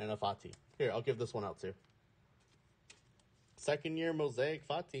 and a Fati. Here, I'll give this one out too. Second year Mosaic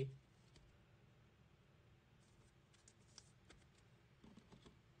Fati.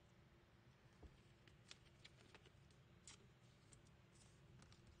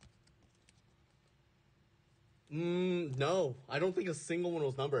 No, I don't think a single one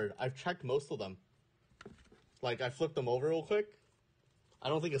was numbered. I've checked most of them. Like, I flipped them over real quick. I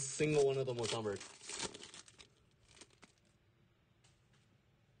don't think a single one of them was numbered.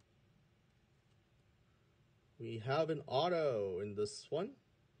 We have an auto in this one.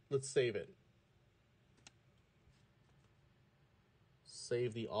 Let's save it.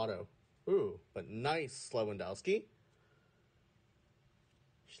 Save the auto. Ooh, but nice, Lewandowski.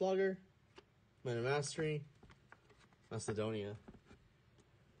 Schlager, Mastery, Macedonia.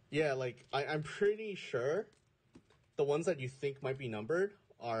 Yeah, like, I'm pretty sure the ones that you think might be numbered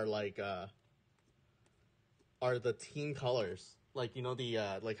are like are the team colors. Like, you know, the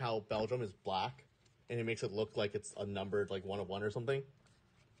like how Belgium is black and it makes it look like it's a numbered like 1 of 1 or something.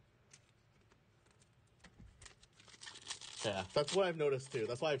 Yeah, that's what I've noticed too.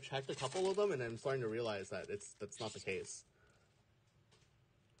 That's why I've checked a couple of them and I'm starting to realize that that's not the case.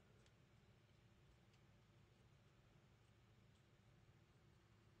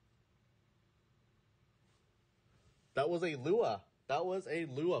 That was a Lua. That was a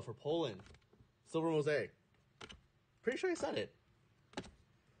Lua for Poland. Silver Mosaic. Pretty sure I said it.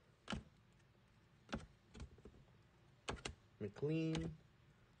 McLean.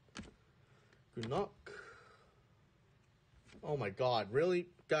 Gunok. Oh my god, really?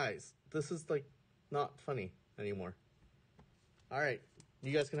 Guys, this is like not funny anymore. Alright,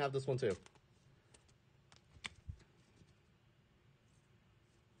 you guys can have this one too.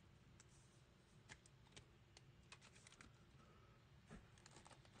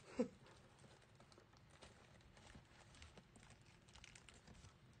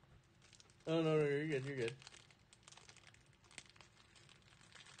 Oh, no, you're good.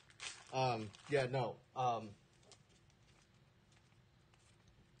 Yeah, no.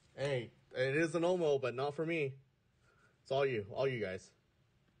 Hey, it is an Omo, but not for me. It's all you guys.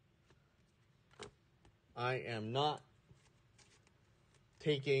 I am not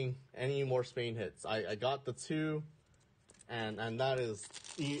taking any more Spain hits. I got the 2, and that is,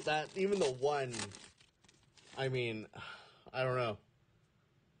 that, even the 1, I mean, I don't know.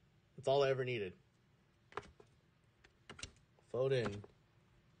 That's all I ever needed. Foden.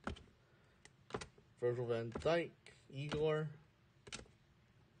 Virgil van Dijk. Igor.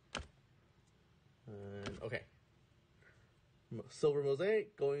 And, okay. Silver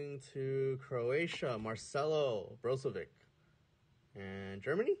Mosaic going to Croatia. Marcelo Brozovic. And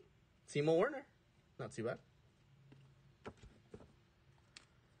Germany. Timo Werner. Not too bad.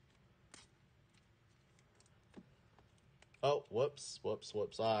 Oh, whoops.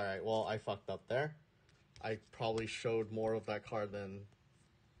 Alright, well, I fucked up there. I probably showed more of that card than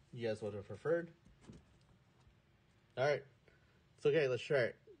you guys would have preferred. Alright. It's okay, let's try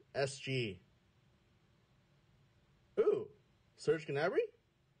it. SG. Ooh. Serge Gnabry?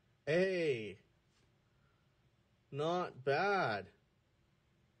 Hey. Not bad.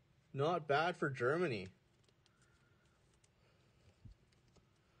 Not bad for Germany.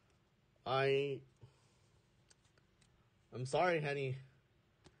 I'm sorry, Henny.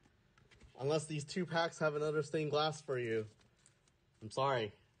 Unless these 2 packs have another stained glass for you. I'm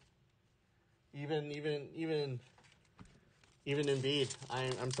sorry. Even Embiid.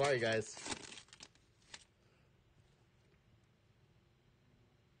 I'm sorry, guys.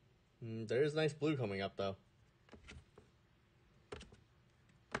 There is nice blue coming up, though.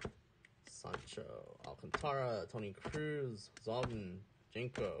 Sancho, Alcantara, Toni Kroos, Zalden,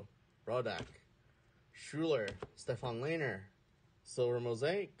 Jenko, Rodak, Schuler, Stefan Lehner. Silver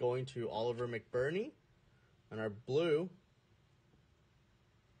Mosaic going to Oliver McBurney. And our blue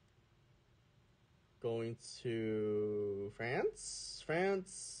going to France.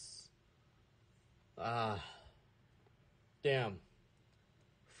 Damn.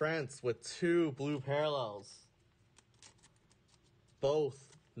 France with 2 blue parallels. Both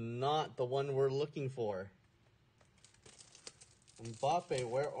not the one we're looking for. Mbappe,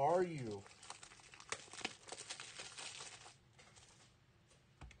 where are you?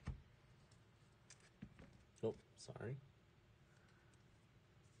 Nope, sorry.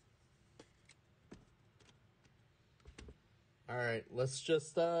 Alright, let's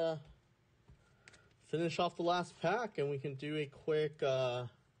just finish off the last pack and we can do a quick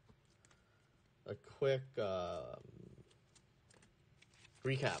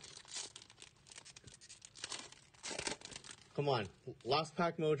recap. Come on, last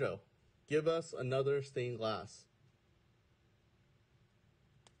pack mojo. Give us another stained glass.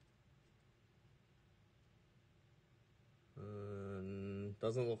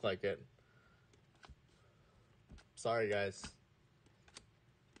 Doesn't look like it. Sorry, guys.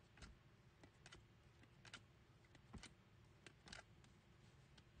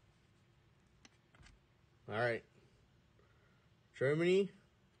 Alright. Germany.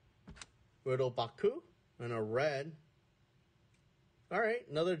 Riddle Baku. And a red. Alright,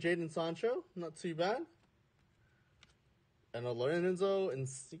 another Jadon Sancho. Not too bad. And a Lorenzo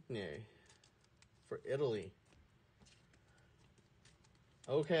Insigne for Italy.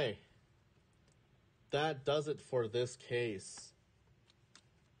 Okay. That does it for this case.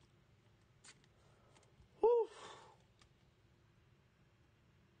 Whew.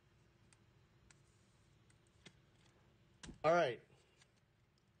 Alright.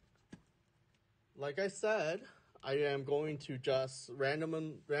 Like I said, I am going to just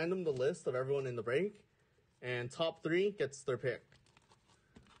random the list of everyone in the break, and top 3 gets their pick.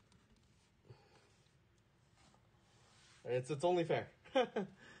 It's only fair.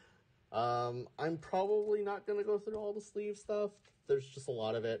 I'm probably not gonna go through all the sleeve stuff. There's just a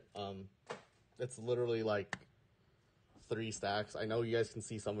lot of it. It's literally like 3 stacks. I know you guys can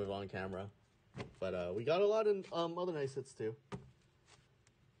see some of it on camera, but we got a lot of other nice hits too.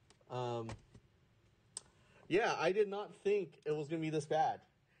 Yeah, I did not think it was gonna be this bad.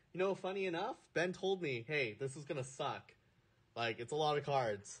 You know, funny enough, Ben told me, hey, this is gonna suck. Like, it's a lot of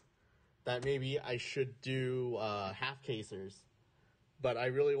cards. That maybe I should do half casers. But I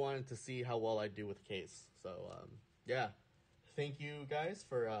really wanted to see how well I'd do with the case. So, yeah. Thank you guys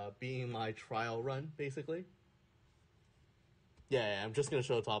for being my trial run, basically. Yeah, I'm just going to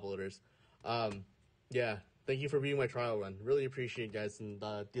show top loaders. Yeah, thank you for being my trial run. Really appreciate you guys and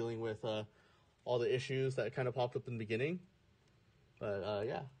dealing with all the issues that kind of popped up in the beginning. But,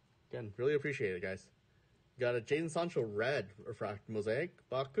 yeah, again, really appreciate it, guys. Got a Jadon Sancho red refract mosaic,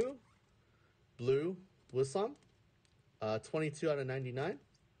 Baku, blue, Wissam, 22 out of 99.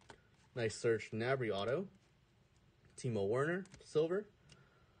 Nice Serge Gnabry auto. Timo Werner, silver.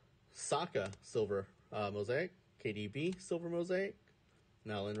 Saka, silver mosaic. KDB, silver mosaic.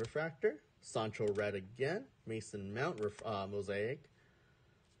 Nalin refractor. Sancho red again. Mason Mount mosaic.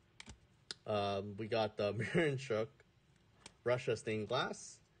 We got the Miranchuk, Russia stained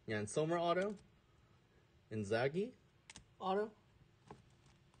glass. Jan Sommer auto. Inzaghi, auto.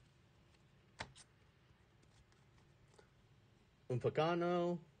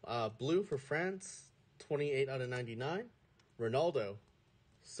 Upagano, blue for France, 28 out of 99. Ronaldo,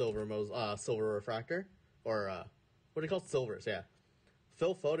 silver refractor, or what do you call it? Silvers? Yeah.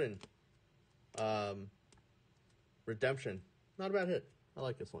 Phil Foden, redemption. Not a bad hit. I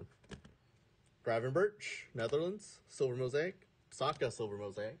like this one. Gravenberch, Netherlands, silver mosaic. Saka, silver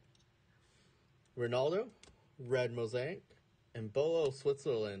mosaic. Ronaldo, red mosaic. And Bolo,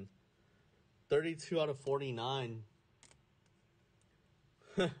 Switzerland, 32 out of 49.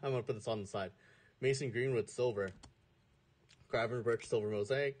 I'm going to put this on the side. Mason Greenwood, silver. Gravenberch, silver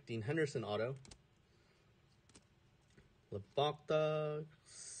mosaic. Dean Henderson, auto. Lebakta,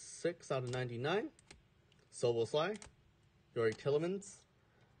 6 out of 99. Soboslai. Yuri Tillemans.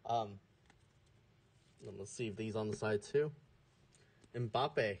 Let's see if these on the side too.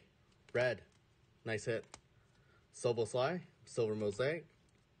 Mbappe, red. Nice hit. Soboslai, silver mosaic.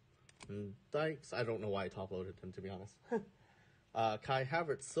 And Dykes, I don't know why I top-loaded him, to be honest. Kai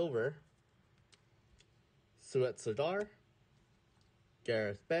Havertz, silver. Suet Sardar.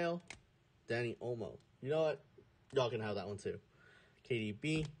 Gareth Bale. Danny Olmo. You know what? Y'all can have that one too.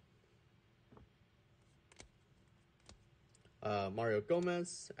 KDB. Mario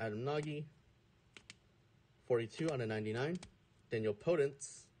Gomez. Adam Nagy. 42 out of 99. Daniel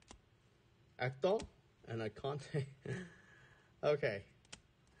Podence. Ekdal. And Conte. Okay.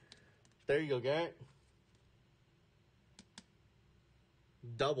 There you go, Garrett.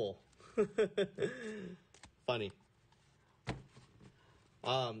 Double. Funny.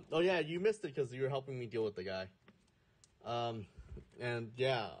 Oh yeah, you missed it because you were helping me deal with the guy. And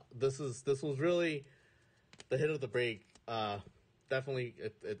yeah, this was really the hit of the break. Definitely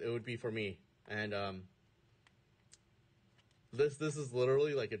it would be for me. And this is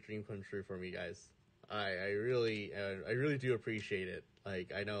literally like a dream come true for me, guys. I really do appreciate it.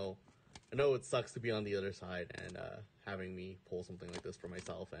 Like I know it sucks to be on the other side and having me pull something like this for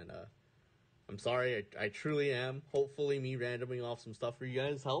myself, and I'm sorry, I truly am. Hopefully me randoming off some stuff for you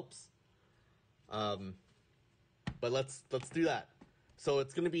guys helps. But let's do that. So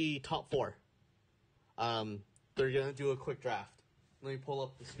it's gonna be top 4. They're gonna do a quick draft. Let me pull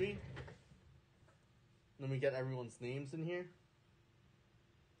up the screen. Let me get everyone's names in here.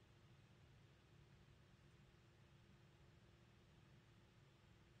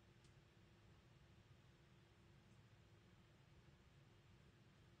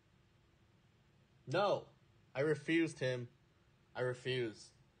 No, I refused him. I refuse.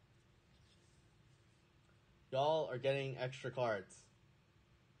 Y'all are getting extra cards.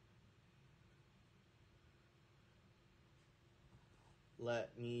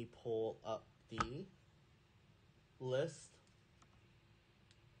 Let me pull up the list.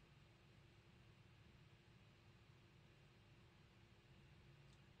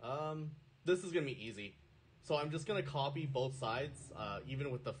 This is gonna be easy. So I'm just gonna copy both sides, even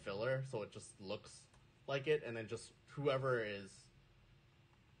with the filler, so it just looks like it, and then just whoever is,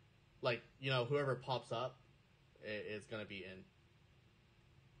 like, whoever pops up is gonna be in.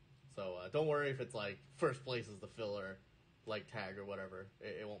 So don't worry if it's like first place is the filler, like tag or whatever.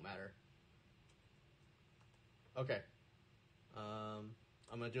 It won't matter. Okay. I'm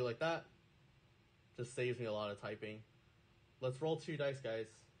gonna do it like that. Just saves me a lot of typing. Let's roll 2 dice, guys.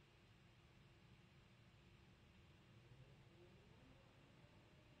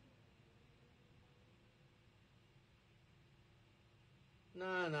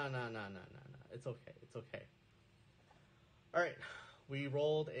 No. It's okay. It's okay. All right. We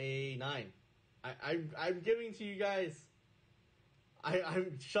rolled a 9. I'm giving to you guys.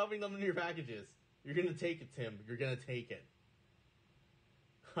 I'm shoving them in your packages. You're going to take it, Tim. You're going to take it.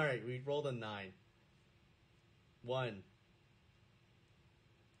 All right. We rolled a 9. 1,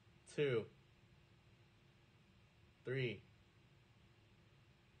 2, 3,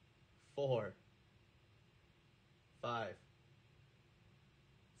 4, 5,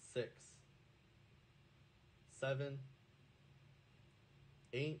 6, 7,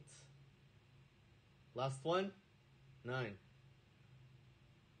 8. Last one, 9.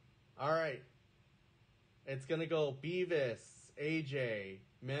 All right. It's going to go Beavis, AJ,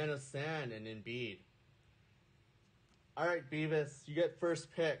 Manasan, and Embiid. All right, Beavis, you get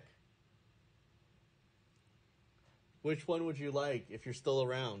first pick. Which one would you like if you're still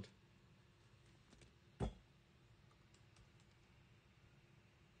around?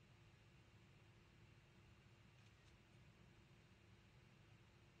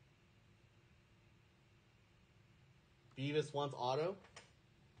 Beavis wants auto?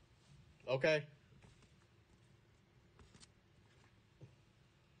 Okay.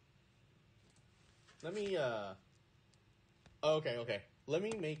 Let me Okay, okay. Let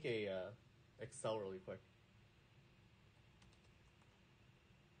me make a Excel really quick.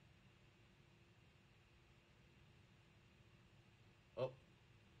 Oh.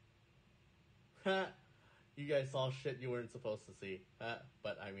 You guys saw shit you weren't supposed to see.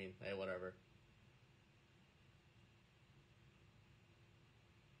 But I mean, hey, whatever.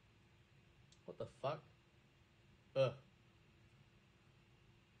 What the fuck? Ugh.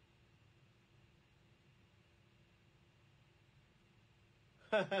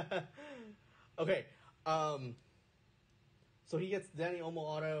 Okay. So he gets Danny Olmo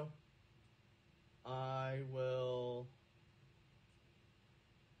auto. I will.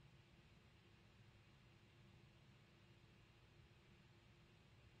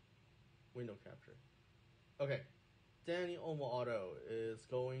 Window capture. Okay. Danny Olmo auto is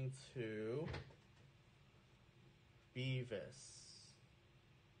going to Beavis.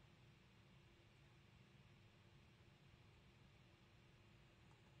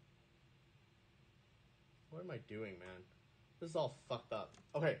 What am I doing, man? This is all fucked up.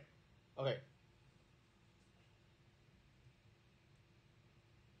 Okay. Okay.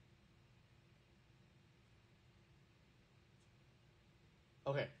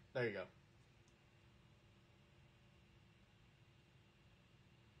 Okay, there you go.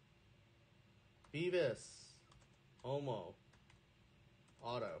 Beavis. Olmo.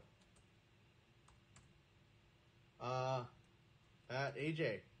 Auto. At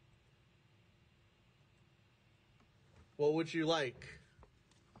AJ. What would you like?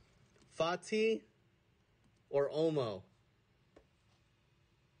 Fati or Olmo?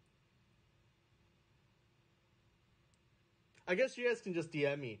 I guess you guys can just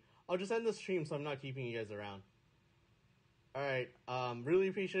DM me. I'll just end the stream so I'm not keeping you guys around. Alright, really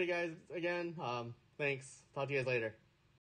appreciate it, guys, again. Thanks. Talk to you guys later.